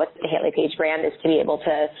ultimate goal with the Hayley Paige brand, is to be able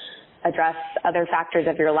to address other factors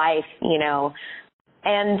of your life,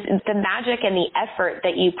 And the magic and the effort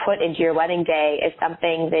that you put into your wedding day is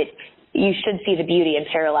something that you should see the beauty and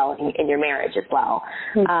paralleling in your marriage as well.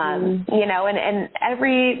 Mm-hmm. And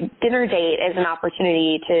every dinner date is an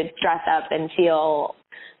opportunity to dress up and feel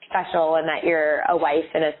special and that you're a wife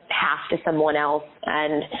and a half to someone else.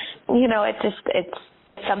 And, it's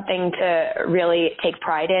something to really take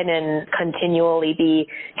pride in and continually be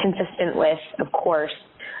consistent with, of course.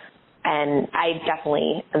 And I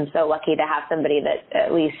definitely am so lucky to have somebody that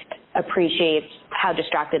at least appreciates how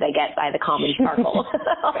distracted I get by the common sparkle.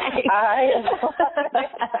 I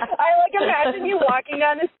imagine you walking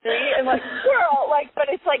down the street and squirrel, but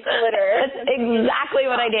it's glitter. That's exactly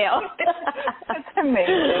what I do. That's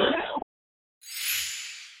amazing.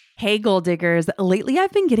 Hey, goal diggers. Lately,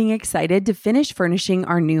 I've been getting excited to finish furnishing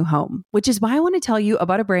our new home, which is why I want to tell you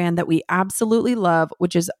about a brand that we absolutely love,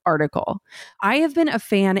 which is Article. I have been a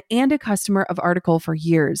fan and a customer of Article for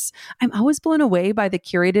years. I'm always blown away by the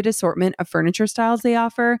curated assortment of furniture styles they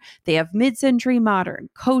offer. They have mid-century modern,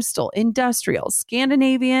 coastal, industrial,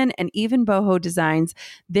 Scandinavian, and even boho designs.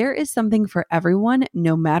 There is something for everyone,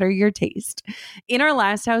 no matter your taste. In our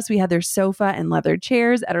last house, we had their sofa and leather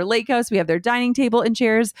chairs. At our lake house, we have their dining table and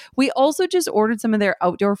chairs. We also just ordered some of their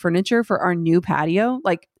outdoor furniture for our new patio.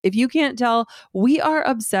 If you can't tell, we are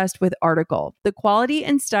obsessed with Article. The quality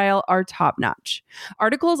and style are top notch.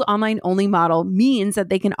 Article's online only model means that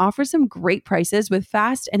they can offer some great prices with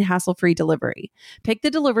fast and hassle-free delivery. Pick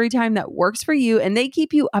the delivery time that works for you, and they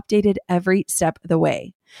keep you updated every step of the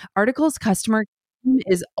way. Article's customer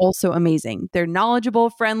is also amazing. They're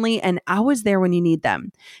knowledgeable, friendly, and always there when you need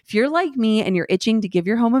them. If you're like me and you're itching to give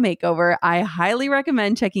your home a makeover, I highly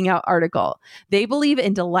recommend checking out Article. They believe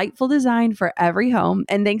in delightful design for every home,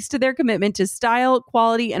 and thanks to their commitment to style,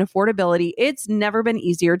 quality, and affordability, it's never been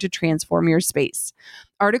easier to transform your space.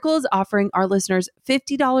 Article is offering our listeners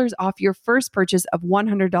 $50 off your first purchase of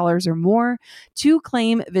 $100 or more. To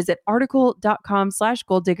claim, visit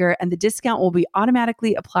article.com/goaldigger and the discount will be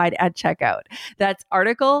automatically applied at checkout. That's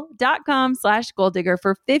article.com/goaldigger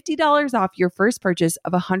for $50 off your first purchase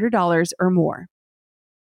of $100 or more.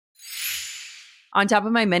 On top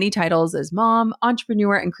of my many titles as mom,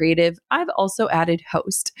 entrepreneur, and creative, I've also added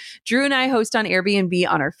host. Drew and I host on Airbnb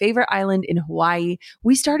on our favorite island in Hawaii.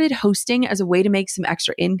 We started hosting as a way to make some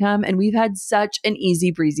extra income, and we've had such an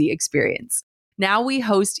easy breezy experience. Now we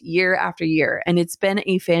host year after year, and it's been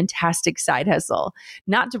a fantastic side hustle.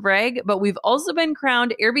 Not to brag, but we've also been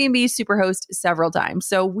crowned Airbnb Superhost several times,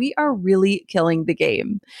 so we are really killing the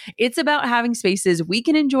game. It's about having spaces we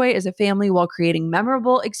can enjoy as a family while creating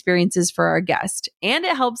memorable experiences for our guests, and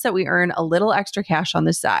it helps that we earn a little extra cash on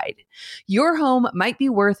the side. Your home might be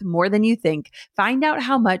worth more than you think. Find out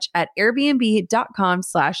how much at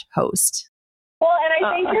airbnb.com/host. Well, and I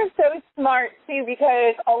think you're so smart, too,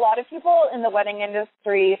 because a lot of people in the wedding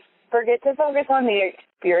industry forget to focus on the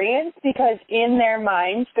experience, because in their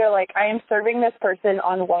minds, they're like, I am serving this person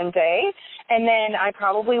on one day, and then I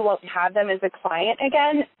probably won't have them as a client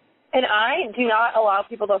again. And I do not allow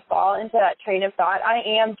people to fall into that train of thought. I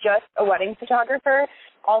am just a wedding photographer.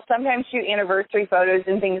 I'll sometimes shoot anniversary photos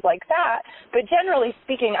and things like that. But generally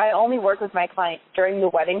speaking, I only work with my clients during the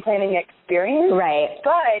wedding planning experience. Right.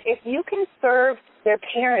 But if you can serve their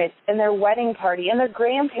parents and their wedding party and their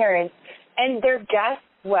grandparents and their guests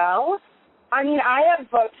well, I mean, I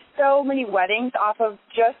have booked so many weddings off of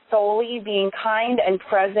just solely being kind and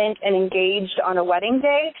present and engaged on a wedding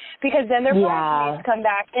day, because then their bridesmaids come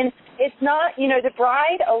back. And it's not, the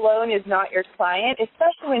bride alone is not your client,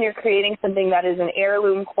 especially when you're creating something that is an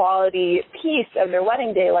heirloom quality piece of their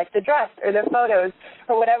wedding day, like the dress or the photos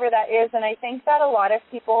or whatever that is. And I think that a lot of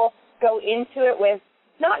people go into it with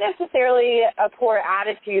not necessarily a poor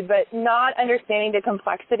attitude, but not understanding the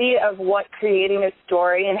complexity of what creating a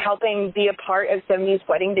story and helping be a part of somebody's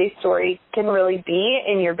wedding day story can really be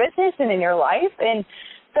in your business and in your life. And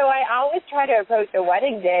so I always try to approach a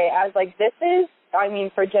wedding day as like, this is,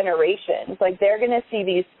 for generations. Like, they're going to see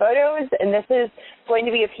these photos, and this is going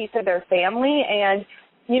to be a piece of their family. And,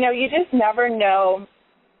 you just never know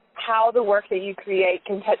how the work that you create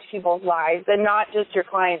can touch people's lives, and not just your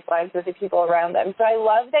clients' lives, but the people around them. So I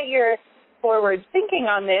love that you're forward thinking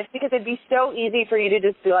on this, because it'd be so easy for you to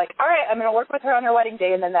just be like, all right, I'm going to work with her on her wedding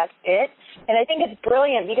day, and then that's it. And I think it's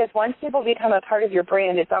brilliant, because once people become a part of your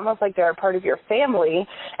brand, it's almost like they're a part of your family.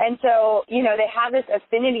 And so, they have this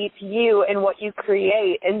affinity to you and what you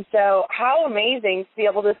create. And so how amazing to be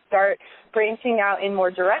able to start branching out in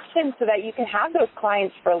more directions so that you can have those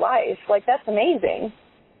clients for life. Like, that's amazing.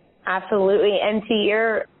 Absolutely. And to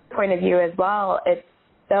your point of view as well, it's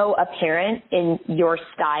so apparent in your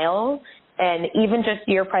style and even just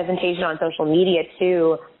your presentation on social media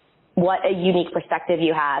too, what a unique perspective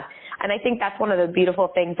you have. And I think that's one of the beautiful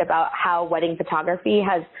things about how wedding photography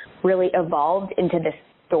has really evolved into this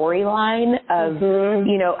storyline of,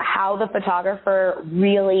 how the photographer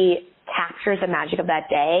really captures the magic of that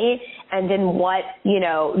day, and in what,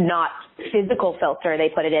 not physical filter they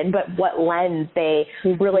put it in, but what lens they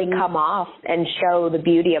really come off and show the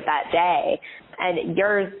beauty of that day. And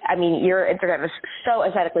yours, your Instagram is so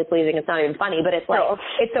aesthetically pleasing, it's not even funny, but it's like,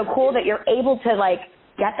 it's so cool that you're able to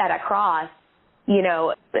get that across,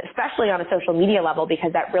 especially on a social media level,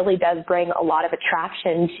 because that really does bring a lot of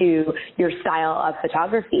attraction to your style of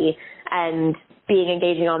photography, and being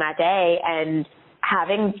engaging on that day and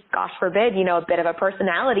having, gosh forbid, a bit of a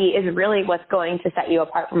personality is really what's going to set you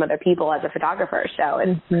apart from other people as a photographer. So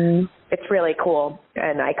it's really cool.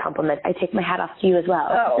 And I take my hat off to you as well.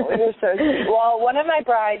 Oh, you're so sweet. Well, one of my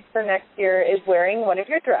brides for next year is wearing one of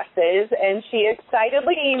your dresses, and she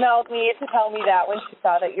excitedly emailed me to tell me that when she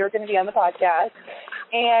saw that you were going to be on the podcast.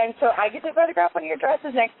 And so I get to photograph one of your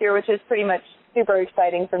dresses next year, which is pretty much super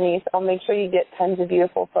exciting for me. So I'll make sure you get tons of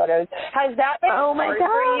beautiful photos. Has that been hard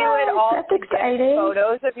for you at all to get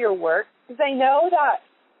photos of your work? Because I know that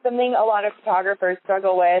something a lot of photographers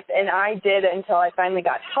struggle with, and I did until I finally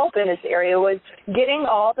got help in this area, was getting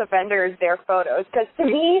all the vendors their photos. Because to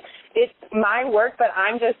me, it's my work, but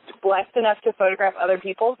I'm just blessed enough to photograph other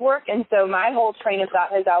people's work. And so my whole train of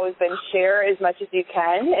thought has always been share as much as you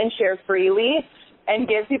can and share freely, and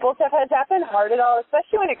give people stuff. Has that been hard at all,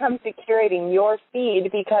 especially when it comes to curating your feed,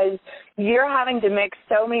 because you're having to mix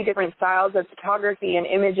so many different styles of photography and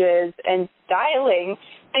images and styling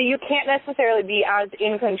that you can't necessarily be as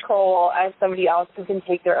in control as somebody else who can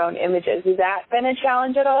take their own images? Has that been a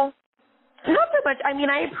challenge at all? Not so much.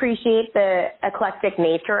 I appreciate the eclectic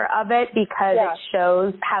nature of it, because it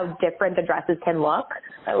shows how different the dresses can look.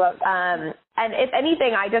 I love that. And if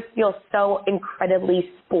anything, I just feel so incredibly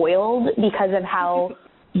spoiled because of how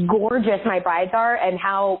gorgeous my brides are and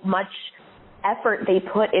how much effort they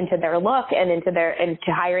put into their look and into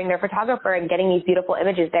hiring their photographer and getting these beautiful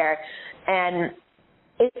images there. And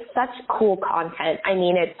it's such cool content.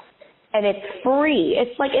 It's free.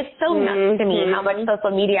 It's so nuts to me how much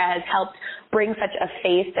social media has helped bring such a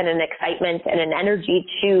face and an excitement and an energy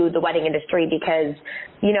to the wedding industry, because,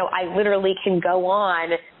 I literally can go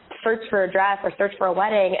on, search for a dress or search for a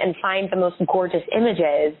wedding and find the most gorgeous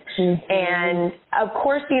images. And of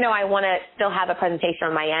course, I want to still have a presentation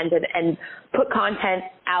on my end and put content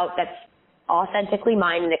out that's authentically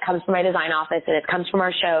mine, and it comes from my design office, and it comes from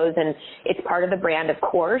our shows, and it's part of the brand, of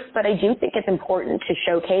course. But I do think it's important to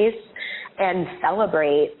showcase and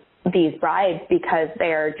celebrate these brides, because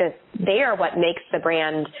they are what makes the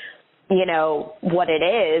brand, what it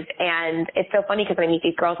is. And it's so funny, because when I meet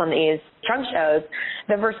these girls on these trunk shows,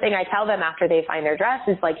 the first thing I tell them after they find their dress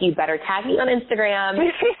is you better tag me on Instagram,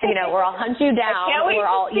 or I'll hunt you down. I can't wait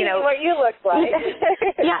to see what you look like.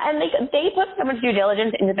 Yeah, and they put so much due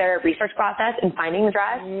diligence into their research process and finding the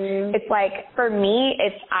dress. It's for me,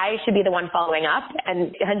 I should be the one following up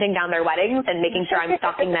and hunting down their weddings and making sure I'm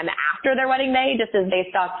stalking them after their wedding day, just as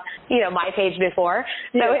they stalked, my page before.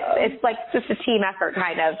 So it's just a team effort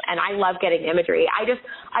kind of, and I love getting imagery.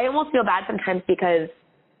 I almost feel bad sometimes, because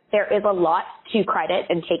there is a lot to credit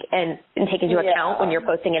and take into account when you're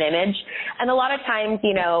posting an image. And a lot of times,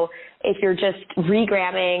 you know, if you're just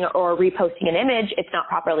regramming or reposting an image, it's not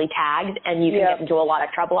properly tagged and you can get into a lot of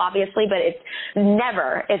trouble, obviously, but it's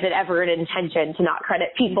never, is it ever an intention to not credit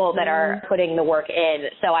people that are putting the work in.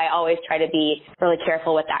 So I always try to be really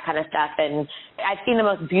careful with that kind of stuff. And I've seen the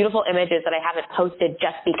most beautiful images that I haven't posted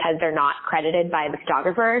just because they're not credited by the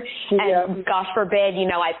photographer. And gosh forbid, you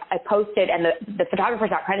know, I posted and the photographer's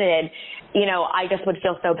not credited, you know, I just would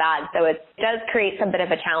feel so bad. So it does create some bit of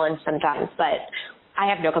a challenge sometimes, but I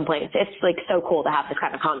have no complaints. It's like so cool to have this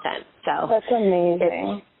kind of content. So that's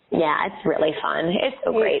amazing. It's really fun. It's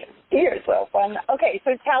so great. You're so fun. Okay,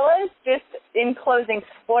 so tell us just in closing,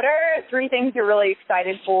 what are 3 things you're really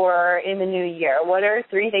excited for in the new year? What are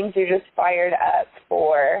 3 things you're just fired up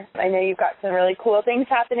for? I know you've got some really cool things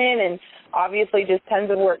happening and obviously just tons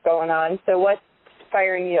of work going on. So what's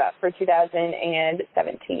firing you up for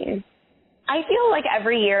 2017? I feel like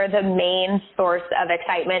every year the main source of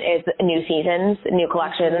excitement is new seasons, new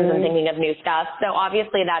collections, and thinking of new stuff. So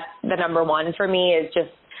obviously that's the number one for me, is just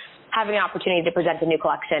having an opportunity to present a new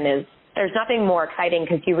collection. There's nothing more exciting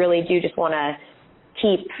because you really do just want to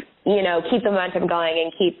keep the momentum going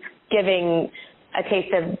and keep giving a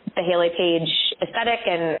taste of the Hayley Paige aesthetic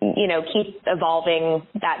and, you know, keep evolving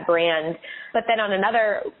that brand. But then on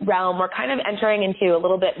another realm, we're kind of entering into a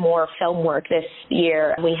little bit more film work this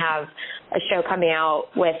year. We have a show coming out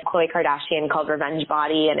with Khloe Kardashian called Revenge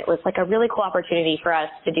Body, and it was like a really cool opportunity for us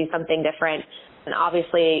to do something different. And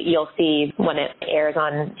obviously you'll see when it airs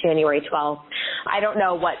on January 12th. I don't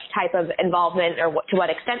know what type of involvement or to what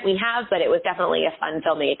extent we have, but it was definitely a fun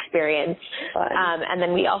filming experience. And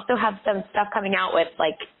then we also have some stuff coming out with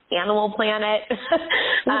like Animal Planet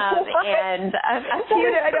and a few,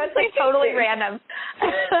 I know it's like totally random.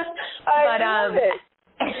 But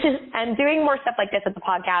and doing more stuff like this at the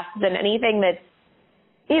podcast and anything that's,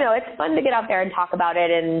 you know, it's fun to get out there and talk about it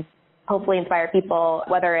and hopefully inspire people,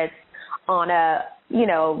 whether it's on a, you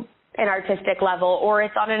know, an artistic level or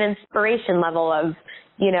it's on an inspiration level of,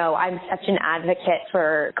 you know, I'm such an advocate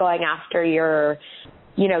for going after your,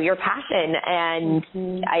 you know, your passion. And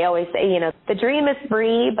I always say, you know, the dream is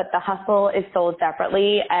free, but the hustle is sold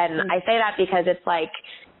separately. And I say that because it's like,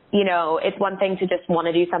 you know, it's one thing to just want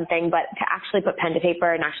to do something, but to actually put pen to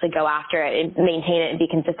paper and actually go after it and maintain it and be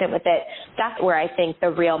consistent with it, that's where I think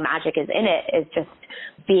the real magic is in it, is just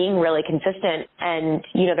being really consistent. And,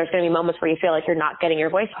 you know, there's going to be moments where you feel like you're not getting your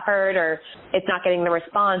voice heard or it's not getting the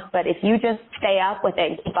response. But if you just stay up with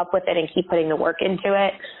it and keep up with it and keep putting the work into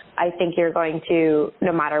it, I think you're going to,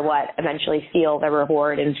 no matter what, eventually feel the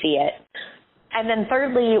reward and see it. And then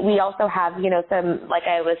thirdly, we also have, you know, some, like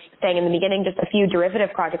I was saying in the beginning, just a few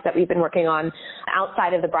derivative projects that we've been working on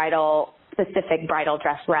outside of the specific bridal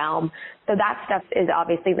dress realm. So that stuff is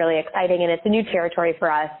obviously really exciting, and it's a new territory for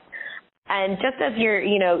us. And just as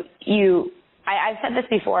I've said this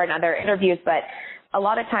before in other interviews, but a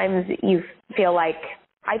lot of times I feel like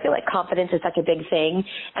confidence is such a big thing,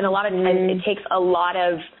 and a lot of times it takes a lot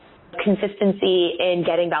of consistency in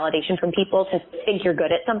getting validation from people to think you're good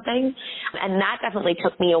at something. And that definitely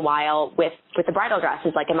took me a while with the bridal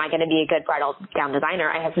dresses. Like, am I going to be a good bridal gown designer?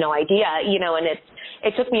 I have no idea, you know, and it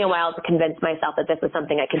took me a while to convince myself that this was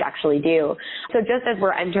something I could actually do. So just as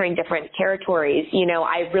we're entering different territories, you know,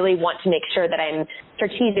 I really want to make sure that I'm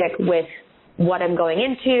strategic with what I'm going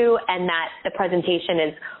into and that the presentation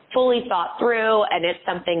is fully thought through and it's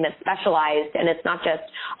something that's specialized and it's not just,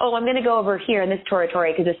 oh, I'm going to go over here in this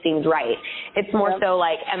territory because this seems right. It's more so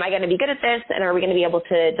like, am I going to be good at this, and are we going to be able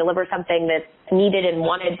to deliver something that's needed and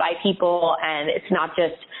wanted by people, and it's not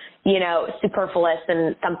just, you know, superfluous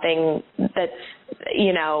and something that's,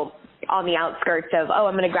 you know, on the outskirts of, oh,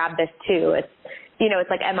 I'm going to grab this too. It's, you know,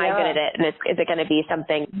 it's like, am I good at it, and is it going to be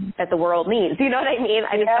something that the world needs? You know what I mean?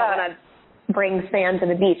 I just don't want to bring sand to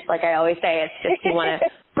the beach, like I always say. It's just you want to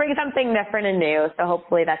bring something different and new. So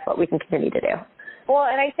hopefully that's what we can continue to do. Well,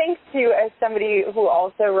 and I think, too, as somebody who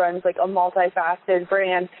also runs, like, a multifaceted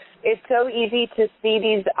brand, it's so easy to see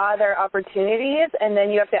these other opportunities, and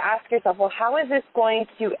then you have to ask yourself, well, how is this going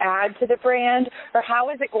to add to the brand, or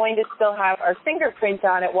how is it going to still have our fingerprint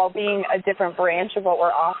on it while being a different branch of what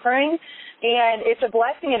we're offering? And it's a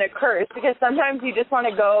blessing and a curse, because sometimes you just want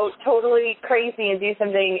to go totally crazy and do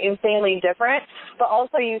something insanely different, but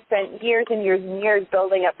also you spent years and years and years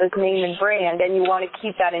building up this name and brand, and you want to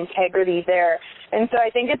keep that integrity there. And so I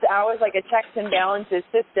think it's always like a checks and balances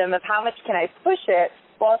system of how much can I push it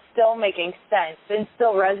while still making sense and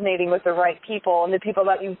still resonating with the right people and the people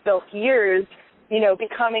that you've built years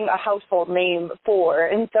becoming a household name for.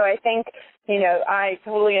 And so I think, I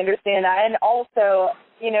totally understand that. And also,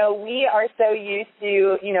 we are so used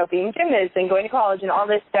to, being gymnasts and going to college and all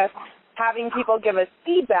this stuff, having people give us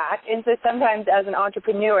feedback. And so sometimes as an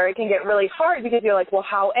entrepreneur, it can get really hard because you're like, well,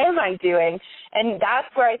 how am I doing? And that's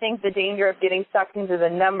where I think the danger of getting sucked into the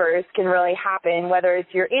numbers can really happen, whether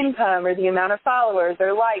it's your income or the amount of followers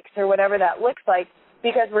or likes or whatever that looks like,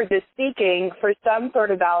 because we're just seeking for some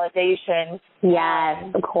sort of validation. Yes,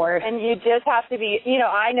 of course. And you just have to be,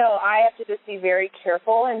 I know I have to just be very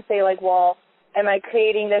careful and say, like, well, am I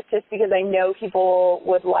creating this just because I know people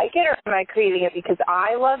would like it, or am I creating it because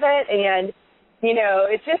I love it? And,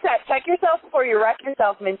 it's just that check yourself before you wreck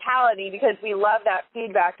yourself mentality, because we love that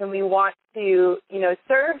feedback and we want to,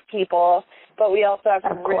 serve people, but we also have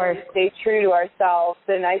to really stay true to ourselves.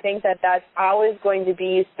 And I think that that's always going to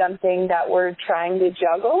be something that we're trying to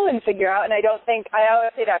juggle and figure out. And I always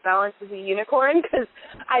say that balance is a unicorn, because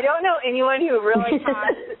I don't know anyone who really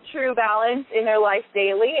has true balance in their life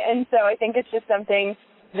daily. And so I think it's just something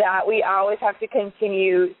that we always have to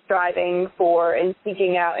continue striving for and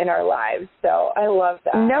seeking out in our lives. So I love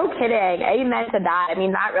that. No kidding. Amen to that. I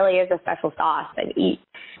mean, that really is a special sauce. And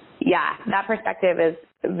yeah, that perspective is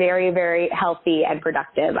very, very healthy and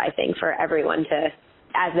productive, I think, for everyone to,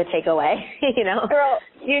 as the takeaway, Girl,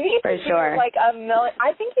 you need for to sure. do I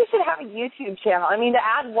think you should have a YouTube channel. I mean, to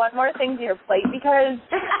add one more thing to your plate, because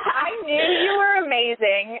I knew you were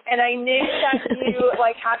amazing, and I knew that you,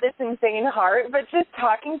 had this insane heart, but just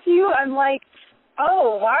talking to you, I'm like,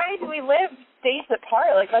 oh, why do we live states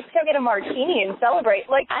apart? Let's go get a martini and celebrate.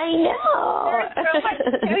 I know. There's so much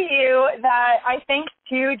to you that I think,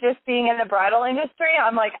 too, just being in the bridal industry,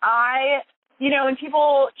 I'm like, when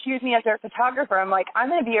people choose me as their photographer, I'm like, I'm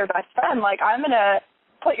going to be your best friend. I'm going to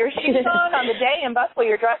put your shoes on the day and bustle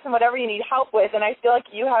your dress and whatever you need help with. And I feel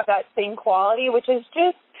like you have that same quality, which is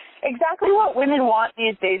just exactly what women want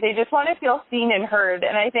these days. They just want to feel seen and heard.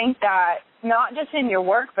 And I think that not just in your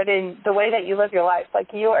work, but in the way that you live your life,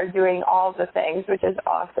 you are doing all the things, which is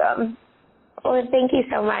awesome. Well, thank you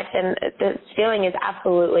so much. And the feeling is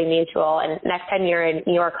absolutely mutual. And next time you're in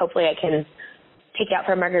New York, hopefully I can take you out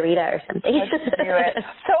for a margarita or something. Let's do it.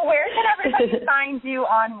 So where can everybody find you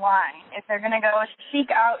online if they're going to go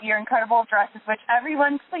seek out your incredible dresses, which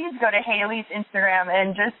everyone, please go to Hayley's Instagram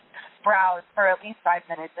and just browse for at least 5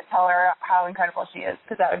 minutes and tell her how incredible she is,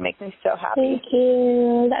 because that would make me so happy. Thank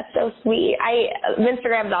you. That's so sweet.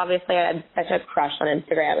 Instagram's obviously, I have such a crush on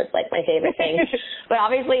Instagram. It's my favorite thing. But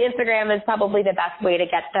obviously Instagram is probably the best way to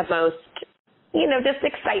get the most, just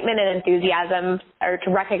excitement and enthusiasm, or to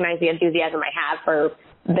recognize the enthusiasm I have for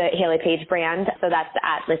the Hayley Paige brand. So that's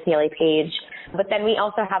at Miss Hayley Paige. But then we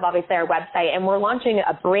also have obviously our website, and we're launching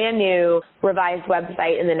a brand new revised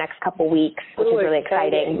website in the next couple weeks, which is really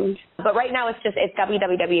exciting. But right now it's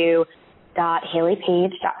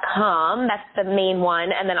www.hayleypaige.com. That's the main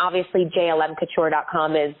one. And then obviously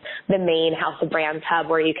jlmcouture.com is the main House of Brands hub,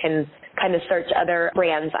 where you can kind of search other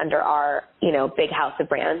brands under our, big house of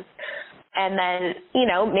brands. And then,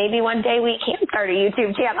 maybe one day we can start a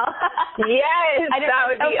YouTube channel. Yes, that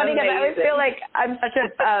would be amazing. I always feel like I'm such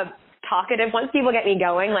a talkative. Once people get me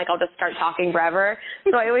going, I'll just start talking forever.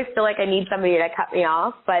 So I always feel like I need somebody to cut me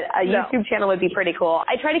off. But a YouTube channel would be pretty cool.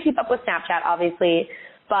 I try to keep up with Snapchat, obviously.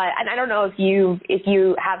 And I don't know if you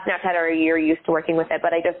have Snapchat or you're used to working with it,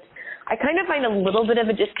 but I kind of find a little bit of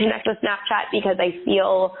a disconnect with Snapchat, because I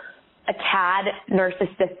feel a tad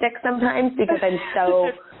narcissistic sometimes, because I'm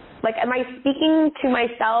so... am I speaking to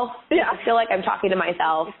myself? Yeah. I feel like I'm talking to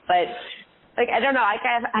myself, but I don't know. I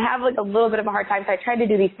have a little bit of a hard time. So I tried to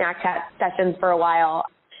do these Snapchat sessions for a while,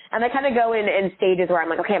 and I kind of go in stages where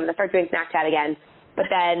I'm like, okay, I'm going to start doing Snapchat again, but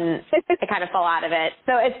then I kind of fall out of it.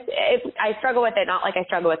 So I struggle with it, not like I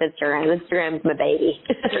struggle with Instagram. Instagram's my baby.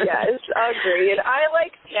 Yes, agreed. I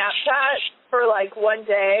like Snapchat for one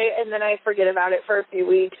day, and then I forget about it for a few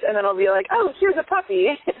weeks, and then I'll be like, oh, here's a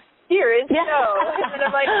puppy. Here is no. And then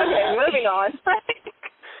I'm like, okay, moving on.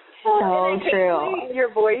 So true. Your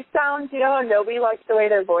voice sounds, how nobody likes the way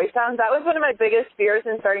their voice sounds. That was one of my biggest fears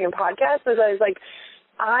in starting a podcast, was I was like,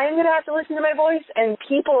 I'm going to have to listen to my voice, and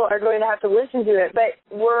people are going to have to listen to it, but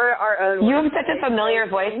we're our own. You have such a familiar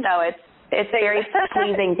voice, though. It's very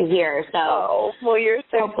pleasing to hear. So oh, well, you're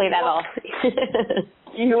so hopefully that'll...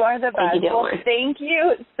 You are the best. Well, thank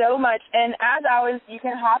you so much. And as always, you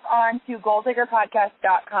can hop on to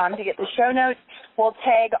golddiggerpodcast.com to get the show notes. We'll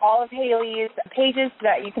tag all of Hayley's pages so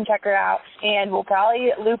that you can check her out, and we'll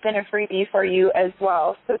probably loop in a freebie for you as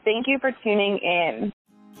well. So thank you for tuning in.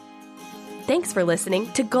 Thanks for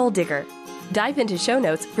listening to Gold Digger. Dive into show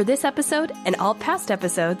notes for this episode and all past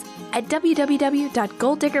episodes at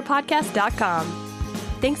www.golddiggerpodcast.com.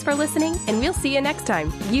 Thanks for listening, and we'll see you next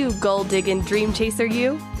time, you gold-digging dream chaser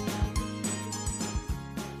you.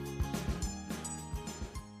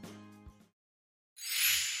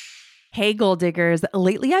 Hey, goal diggers.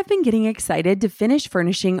 Lately, I've been getting excited to finish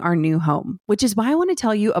furnishing our new home, which is why I want to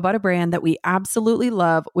tell you about a brand that we absolutely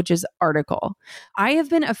love, which is Article. I have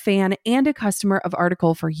been a fan and a customer of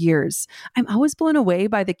Article for years. I'm always blown away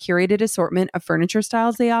by the curated assortment of furniture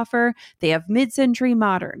styles they offer. They have mid-century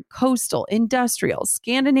modern, coastal, industrial,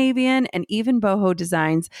 Scandinavian, and even boho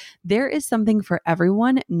designs. There is something for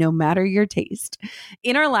everyone, no matter your taste.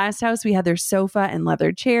 In our last house, we had their sofa and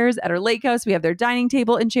leather chairs. At our lake house, we have their dining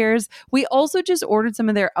table and chairs. We also just ordered some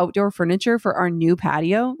of their outdoor furniture for our new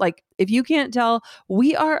patio. Like, if you can't tell,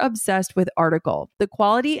 we are obsessed with Article. The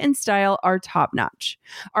quality and style are top notch.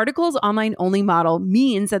 Article's online only model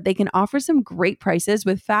means that they can offer some great prices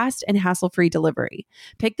with fast and hassle-free delivery.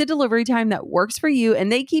 Pick the delivery time that works for you,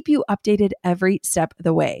 and they keep you updated every step of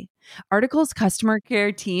the way. Article's customer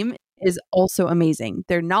care team is also amazing.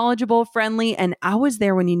 They're knowledgeable, friendly, and always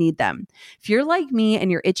there when you need them. If you're like me and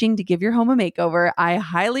you're itching to give your home a makeover, I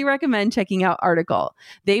highly recommend checking out Article.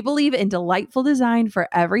 They believe in delightful design for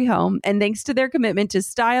every home, and thanks to their commitment to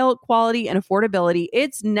style, quality, and affordability,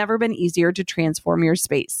 it's never been easier to transform your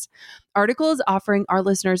space. Article is offering our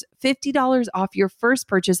listeners $50 off your first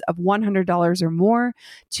purchase of $100 or more.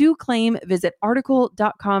 To claim, visit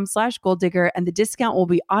article.com/golddigger, and the discount will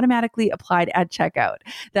be automatically applied at checkout.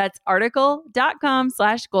 That's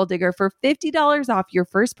article.com/golddigger for $50 off your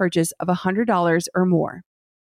first purchase of $100 or more.